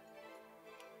okay.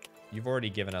 You've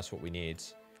already given us what we need.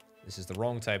 This is the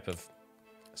wrong type of...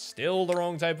 Still the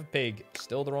wrong type of pig.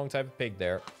 Still the wrong type of pig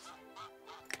there.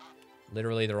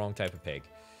 Literally the wrong type of pig.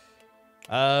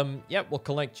 Yeah, we'll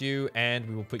collect you, and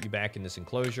we will put you back in this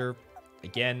enclosure.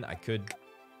 Again, I could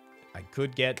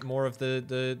get more of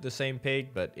the same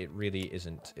pig, but it really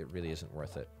isn't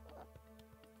worth it.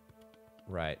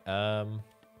 Right.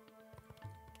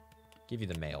 Give you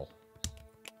the male.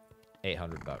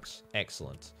 800 bucks.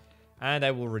 Excellent. And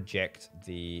I will reject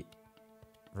the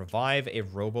revive a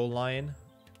robo lion.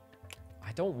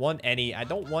 I don't want any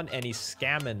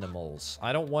scam animals.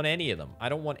 I don't want any of them. I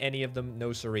don't want any of them.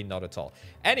 No, sorry, not at all.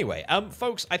 Anyway,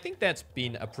 folks, I think that's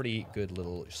been a pretty good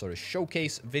little sort of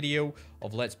showcase video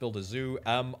of Let's Build a Zoo.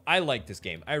 I like this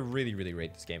game. I really, really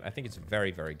rate this game. I think it's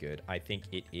very, very good. I think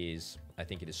it is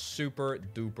super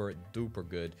duper duper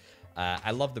good.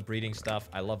 I love the breeding stuff.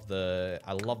 I love the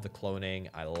cloning.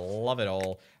 I love it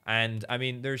all. And I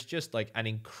mean, there's just like an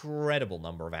incredible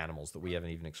number of animals that we haven't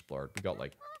even explored. We got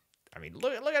like, I mean,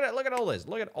 look at it. Look at all this.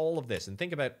 Look at all of this, and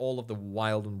think about all of the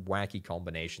wild and wacky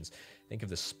combinations. Think of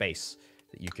the space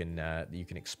that you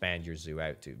can expand your zoo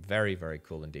out to. Very, very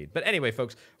cool indeed. But anyway,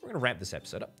 folks, we're gonna wrap this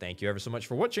episode up. Thank you ever so much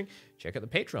for watching. Check out the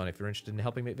Patreon if you're interested in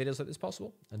helping make videos like this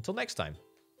possible. Until next time,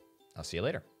 I'll see you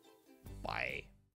later. Bye.